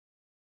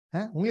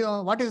 Only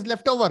what is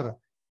left over?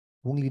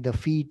 Only the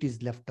feet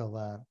is left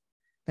over.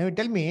 Now you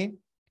tell me,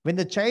 when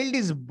the child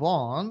is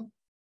born,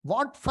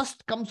 what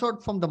first comes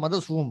out from the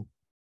mother's womb?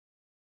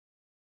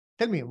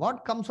 Tell me,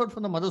 what comes out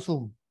from the mother's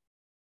womb?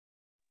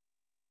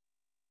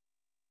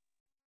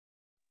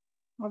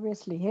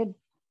 Obviously, head.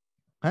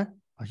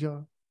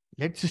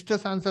 Let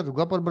sisters answer.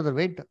 Gopal brother,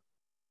 wait.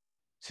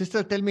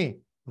 Sister, tell me,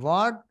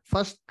 what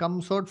first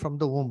comes out from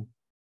the womb?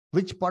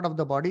 Which part of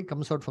the body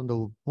comes out from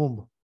the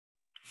womb?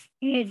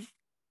 Head.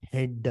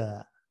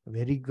 Head.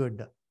 Very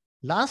good.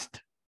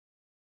 Last?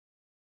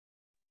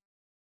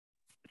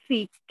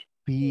 Feet.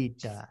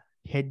 Feet.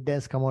 Head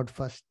has come out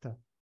first.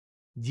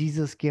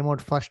 Jesus came out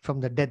first from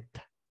the death.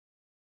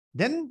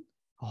 Then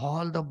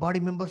all the body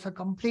members are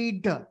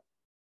complete.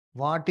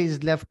 What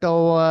is left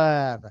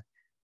over?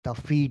 The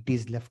feet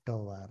is left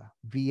over.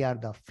 We are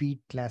the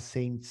feetless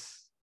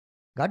saints.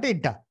 Got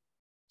it?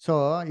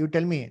 So you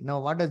tell me, now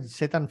what does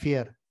Satan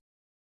fear?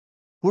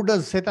 Who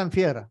does Satan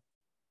fear?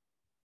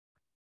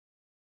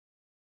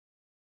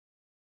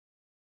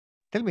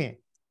 Tell me.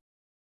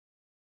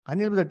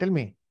 Anil brother, tell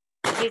me.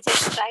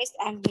 Jesus Christ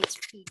and his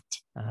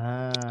feet.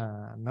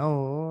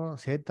 No,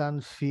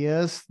 Satan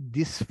fears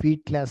these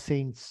feetless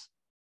saints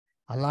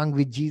along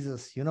with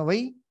Jesus. You know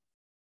why?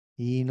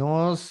 He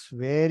knows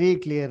very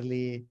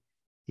clearly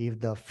if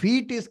the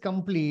feet is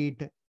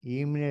complete,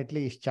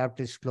 immediately his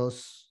chapter is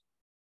closed.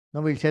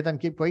 Now will Satan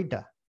keep quiet?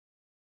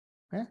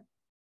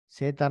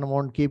 Satan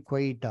won't keep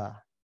quiet.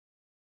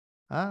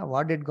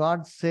 What did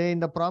God say in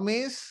the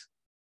promise?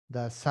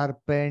 The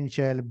serpent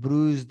shall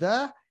bruise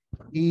the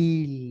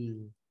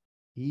heel.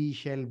 He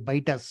shall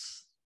bite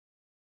us.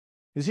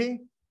 You see,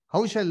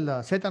 how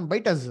shall Satan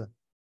bite us?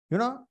 You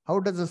know, how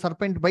does the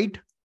serpent bite?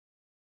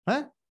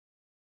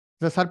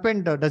 The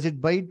serpent, does it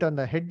bite on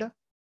the head?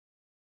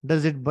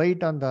 Does it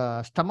bite on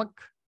the stomach?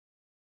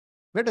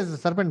 Where does the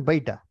serpent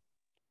bite?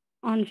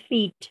 On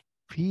feet.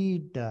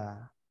 Feet.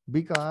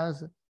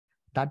 Because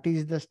that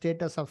is the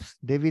status of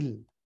devil.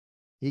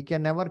 He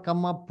can never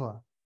come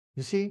up.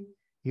 You see,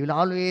 he will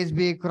always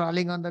be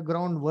crawling on the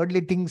ground,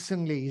 worldly things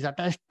only. He is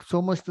attached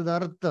so much to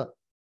the earth.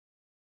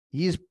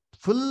 He is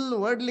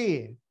full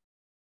worldly.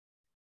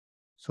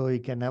 So he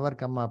can never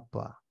come up.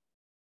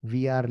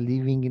 We are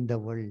living in the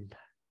world.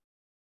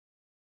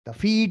 The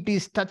feet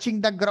is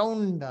touching the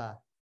ground.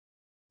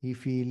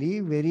 If we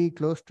live very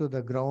close to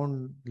the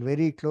ground,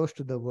 very close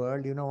to the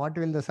world, you know what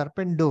will the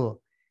serpent do?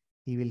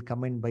 He will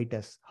come and bite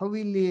us. How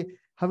will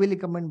he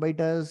come and bite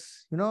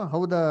us? You know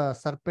how the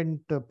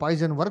serpent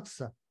poison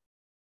works?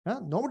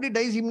 Nobody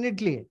dies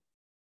immediately.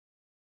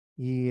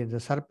 The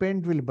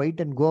serpent will bite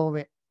and go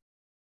away.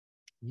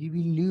 He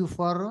will live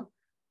for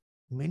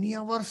many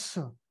hours.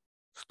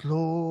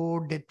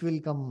 Slow death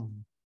will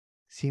come.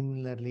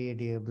 Similarly,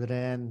 dear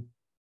brethren,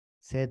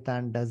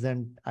 Satan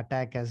doesn't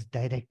attack us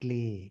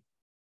directly.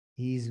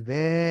 He is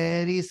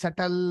very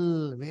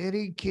subtle,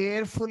 very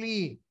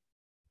carefully.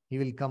 He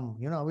will come.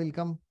 You know how he will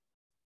come?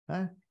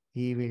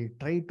 He will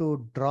try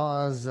to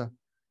draw us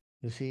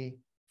You see,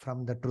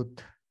 from the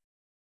truth.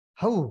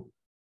 How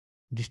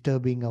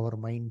disturbing our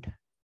mind.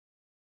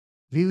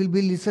 We will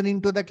be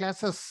listening to the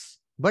classes,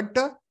 but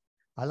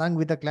along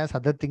with the class,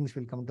 other things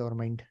will come to our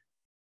mind.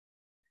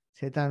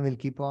 Satan will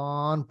keep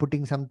on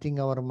putting something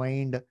in our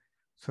mind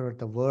so that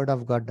the word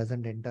of God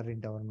doesn't enter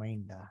into our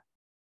mind.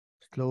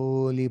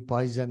 Slowly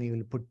poison he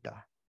will put.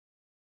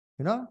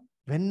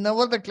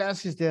 Whenever the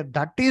class is there,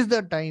 that is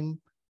the time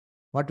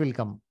what will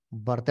come?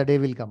 Birthday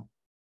will come.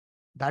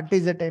 That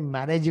is the time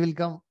marriage will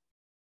come.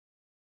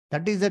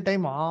 That is the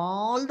time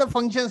all the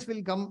functions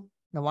will come.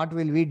 Now what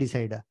will we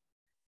decide?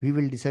 We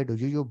will decide, oh,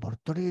 your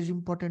birthday is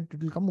important.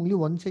 It will come only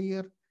once a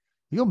year.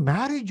 Your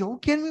marriage, how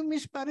can we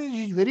miss marriage?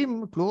 He's very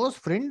close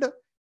friend.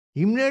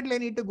 Immediately I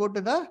need to go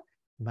to the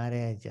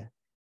marriage.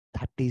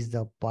 That is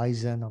the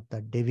poison of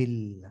the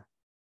devil.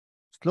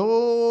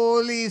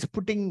 Slowly is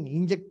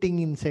injecting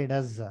inside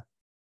us.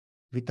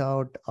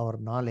 Without our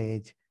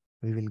knowledge,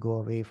 we will go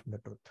away from the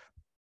truth.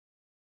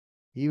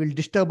 He will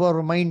disturb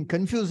our mind,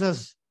 confuse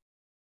us.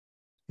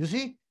 You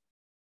see,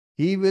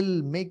 he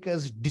will make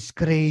us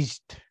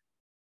discouraged.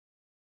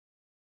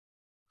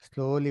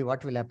 Slowly,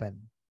 what will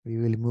happen? We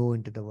will move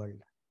into the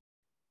world.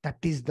 That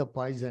is the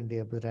poison,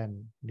 dear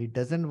brethren. It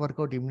doesn't work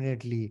out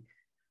immediately.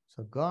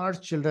 So God's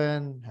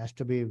children has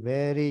to be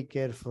very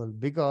careful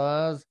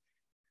because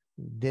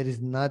there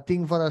is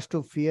nothing for us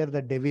to fear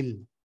the devil.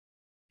 You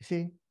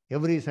see,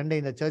 every Sunday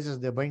in the churches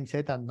they bind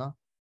Satan, no?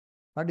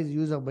 What is the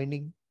use of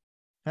binding?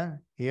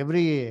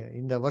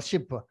 In the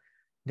worship,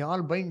 they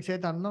all bind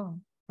Satan, no?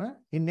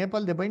 In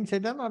Nepal, they bind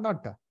Satan or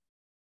not?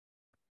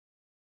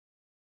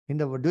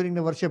 During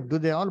the worship, do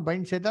they all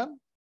bind Satan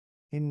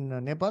in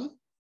Nepal?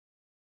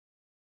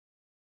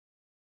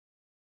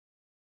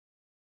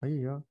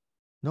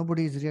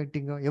 Nobody is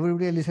reacting.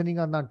 Everybody is listening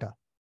or not?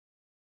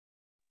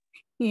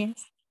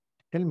 Yes.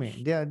 Tell me,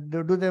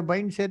 do they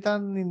bind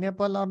Satan in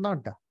Nepal or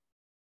not?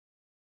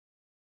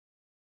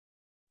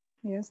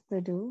 Yes, they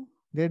do.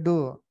 They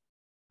do.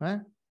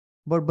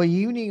 But by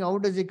evening, how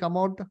does he come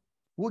out?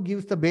 Who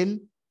gives the bell?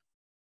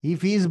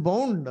 If he is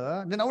bound,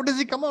 then how does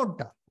he come out?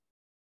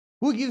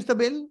 Who gives the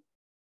bell?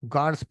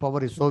 God's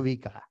power is so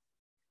weak.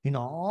 In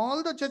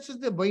all the churches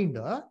they bind,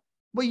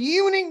 by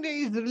evening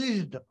he is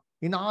released.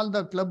 In all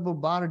the club,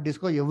 bar,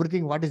 disco,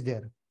 everything, what is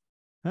there?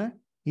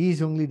 He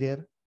is only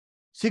there.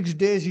 6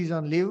 days he is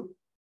on leave.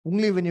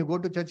 Only when you go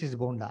to church is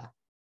bound.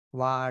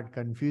 What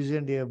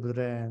confusion, dear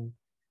brethren.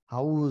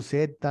 How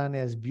Satan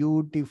has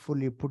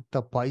beautifully put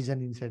the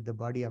poison inside the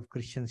body of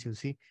Christians, you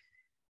see.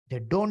 They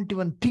don't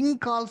even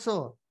think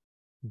also.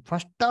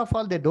 First of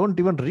all, they don't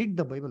even read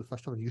the Bible.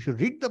 First of all, you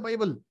should read the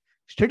Bible.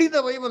 Study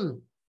the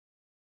Bible.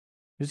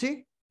 You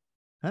see?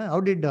 How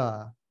did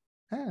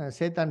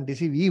Satan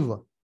deceive Eve?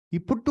 He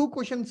put two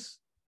questions.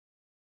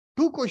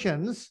 Two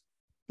questions.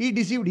 He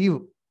deceived Eve.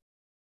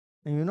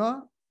 And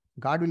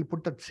God will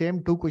put the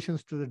same two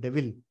questions to the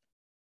devil.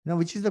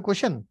 Which is the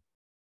question?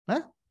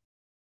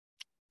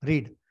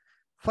 Read.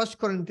 1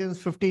 Corinthians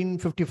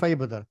 15:55,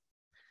 brother.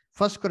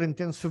 1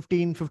 Corinthians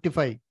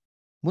 15:55.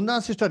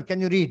 Munna sister,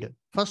 can you read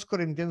 1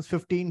 Corinthians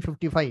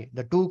 15:55?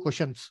 The two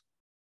questions.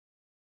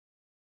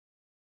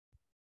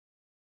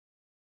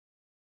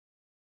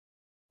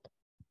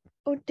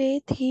 O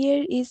death,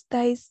 here is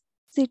thy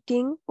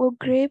sitting. O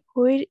grave,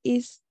 where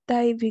is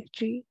thy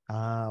victory?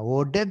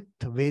 O death,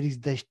 where is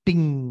the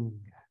sting?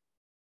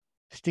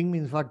 Sting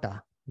means what?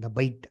 The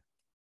bite.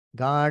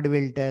 God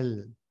will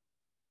tell.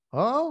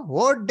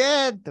 Oh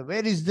death,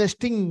 where is the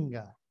sting?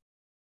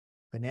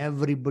 When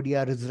everybody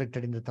are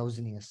resurrected in the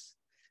 1,000 years.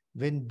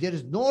 When there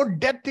is no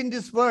death in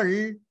this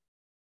world,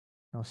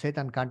 now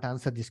Satan can't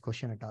answer this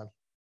question at all.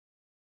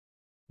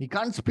 He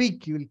can't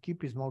speak. He will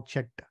keep his mouth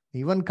shut.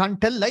 He even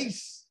can't tell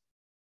lies.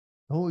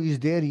 No, is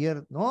there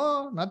here?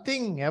 No,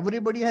 nothing.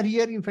 Everybody are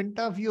here in front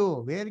of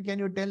you. Where can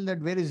you tell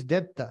that where is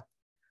death?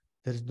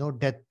 There is no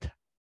death.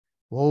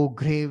 Oh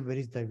grave, where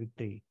is the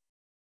victory?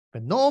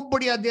 When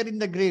nobody are there in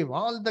the grave,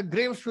 all the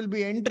graves will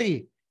be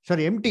empty.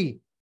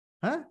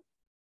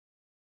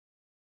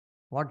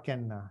 What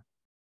can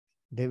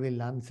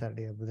devil answer,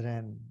 dear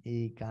brethren?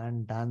 He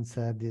can't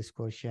answer this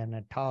question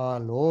at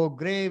all. Oh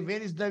grave,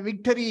 where is the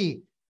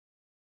victory?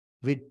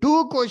 With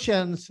two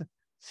questions,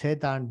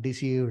 Satan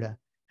deceived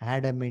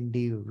Adam and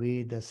Eve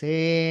with the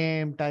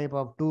same type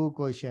of two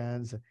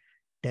questions.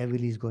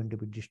 Devil is going to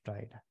be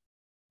destroyed.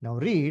 Now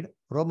read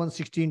Romans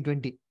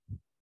 16:20.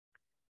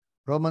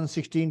 Romans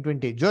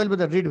 16:20. Joel,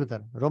 brother, read with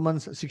her.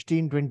 Romans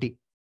 16:20.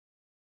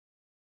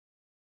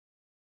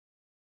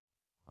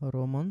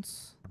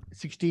 Romans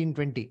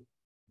 16:20.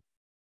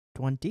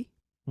 20.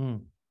 Hmm.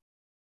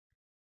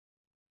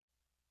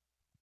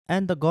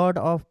 And the God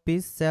of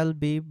peace shall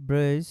be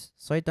bruised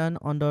Satan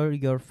under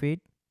your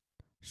feet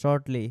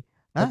shortly.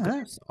 The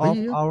grace of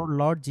our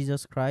Lord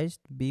Jesus Christ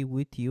be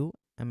with you.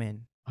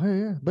 Amen.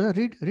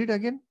 Brother, read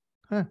again.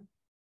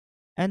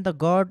 And the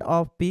God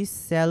of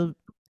peace shall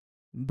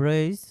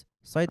bruise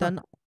Satan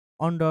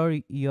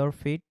under your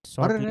feet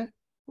shortly.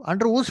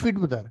 Under whose feet,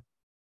 brother?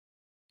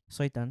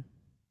 Satan.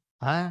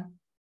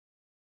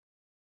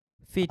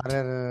 Feet.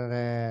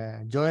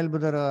 Joel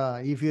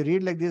brother, if you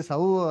read like this,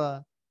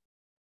 how?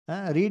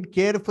 Read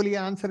carefully,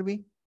 answer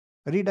me.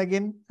 Read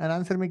again and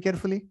answer me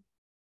carefully.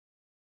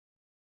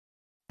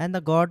 And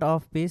the God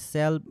of peace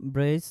shall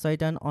bruise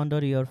Satan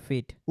under your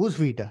feet. Whose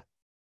feet?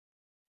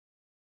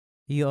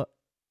 Your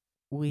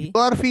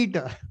Your feet.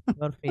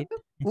 your feet.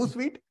 Whose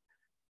feet?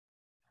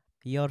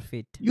 Your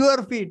feet.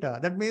 Your feet.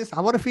 That means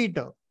our feet.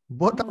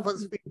 Both of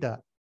us feet.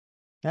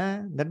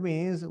 That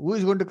means who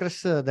is going to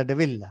crush the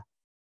devil?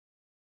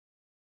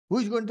 Who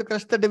is going to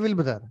crush the devil,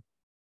 brother?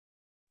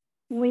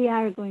 We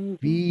are going to.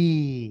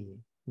 We.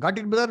 Got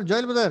it, brother?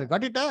 Joel, brother.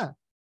 Got it?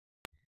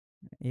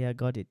 Yeah,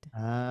 got it.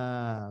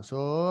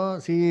 So,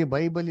 see,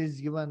 Bible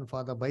is given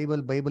for the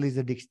Bible. Bible is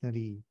a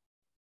dictionary.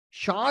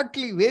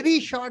 Shortly,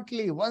 very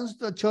shortly, once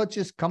the church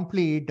is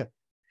complete,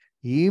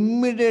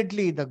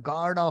 immediately the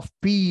God of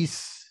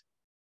peace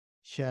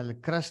shall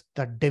crush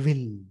the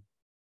devil.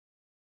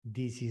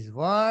 This is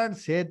what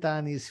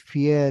Satan is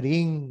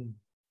fearing,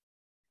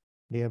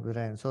 dear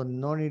brethren. So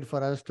no need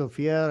for us to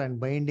fear and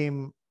bind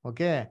him.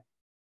 Okay.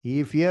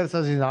 He fears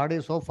us, he's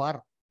already so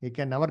far. He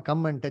can never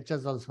come and touch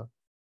us also.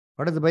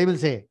 What does the Bible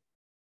say?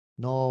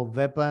 No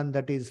weapon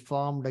that is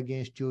formed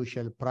against you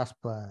shall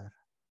prosper.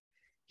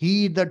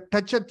 He that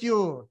toucheth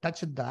you,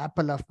 toucheth the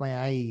apple of my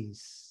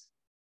eyes.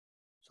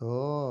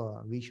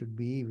 So we should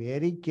be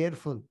very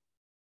careful.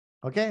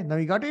 Okay, now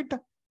you got it?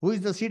 Who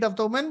is the seed of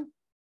the woman?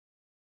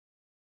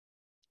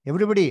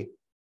 Everybody.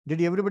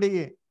 Did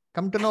everybody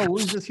come to know who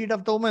is the seed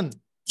of the woman?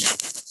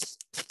 Jesus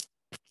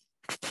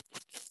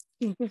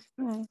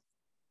Christ.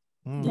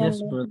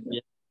 Yes, brother.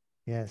 Yeah.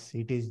 Yes,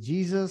 it is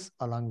Jesus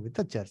along with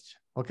the church.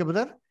 Okay,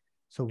 brother?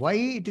 So why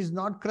it is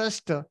not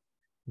crushed?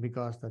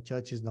 Because the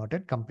church is not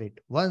yet complete.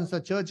 Once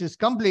the church is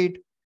complete,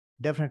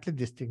 definitely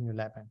this thing will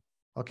happen.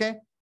 Okay?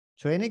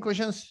 So any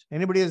questions?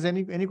 Anybody has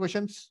any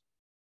questions?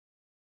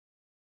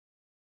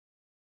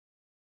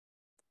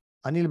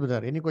 Anil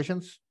brother, any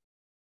questions?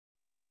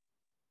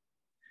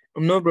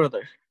 No,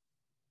 brother.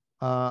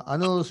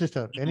 Anu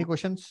sister, any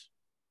questions?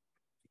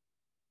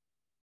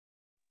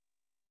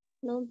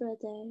 No,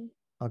 brother.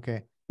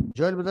 Okay.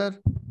 Joel brother,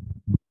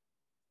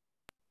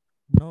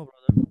 No,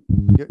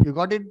 brother. you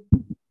got it?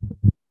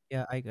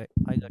 Yeah, I got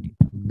it.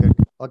 Good.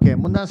 Okay.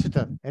 Munna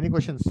sister, any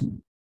questions?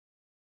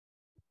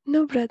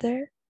 No,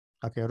 brother.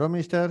 Okay. Romy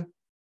sister.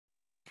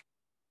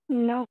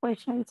 No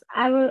questions.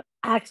 I will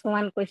ask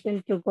one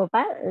question to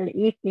Gopal.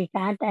 If he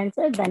can't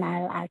answer, then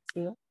I'll ask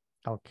you.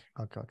 Okay.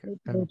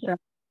 later.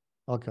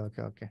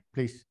 Okay.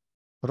 Please.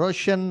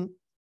 Roshan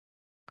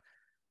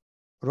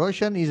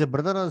is a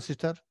brother or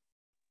sister?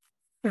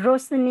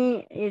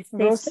 Rosani is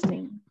sister.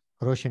 Rosni.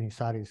 Roshani.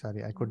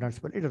 Sorry. I could not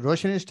spell it.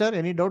 Roshani sister,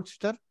 any doubt,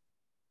 sister?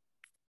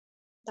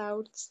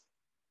 Doubts.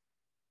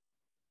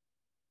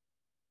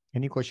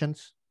 Any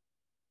questions?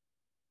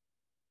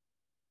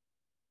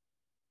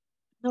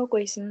 No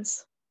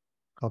questions.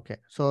 Okay.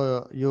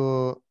 So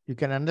you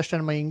can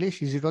understand my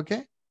English. Is it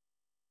okay?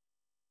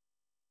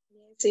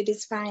 Yes, it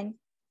is fine.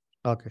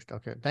 Okay.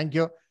 Thank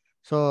you.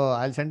 So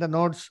I'll send the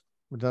notes.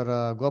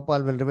 The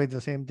Gopal will revise the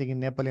same thing in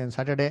Nepali on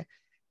Saturday.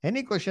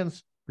 Any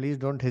questions? Please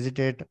don't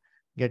hesitate.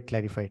 Get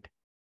clarified.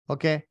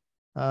 Okay.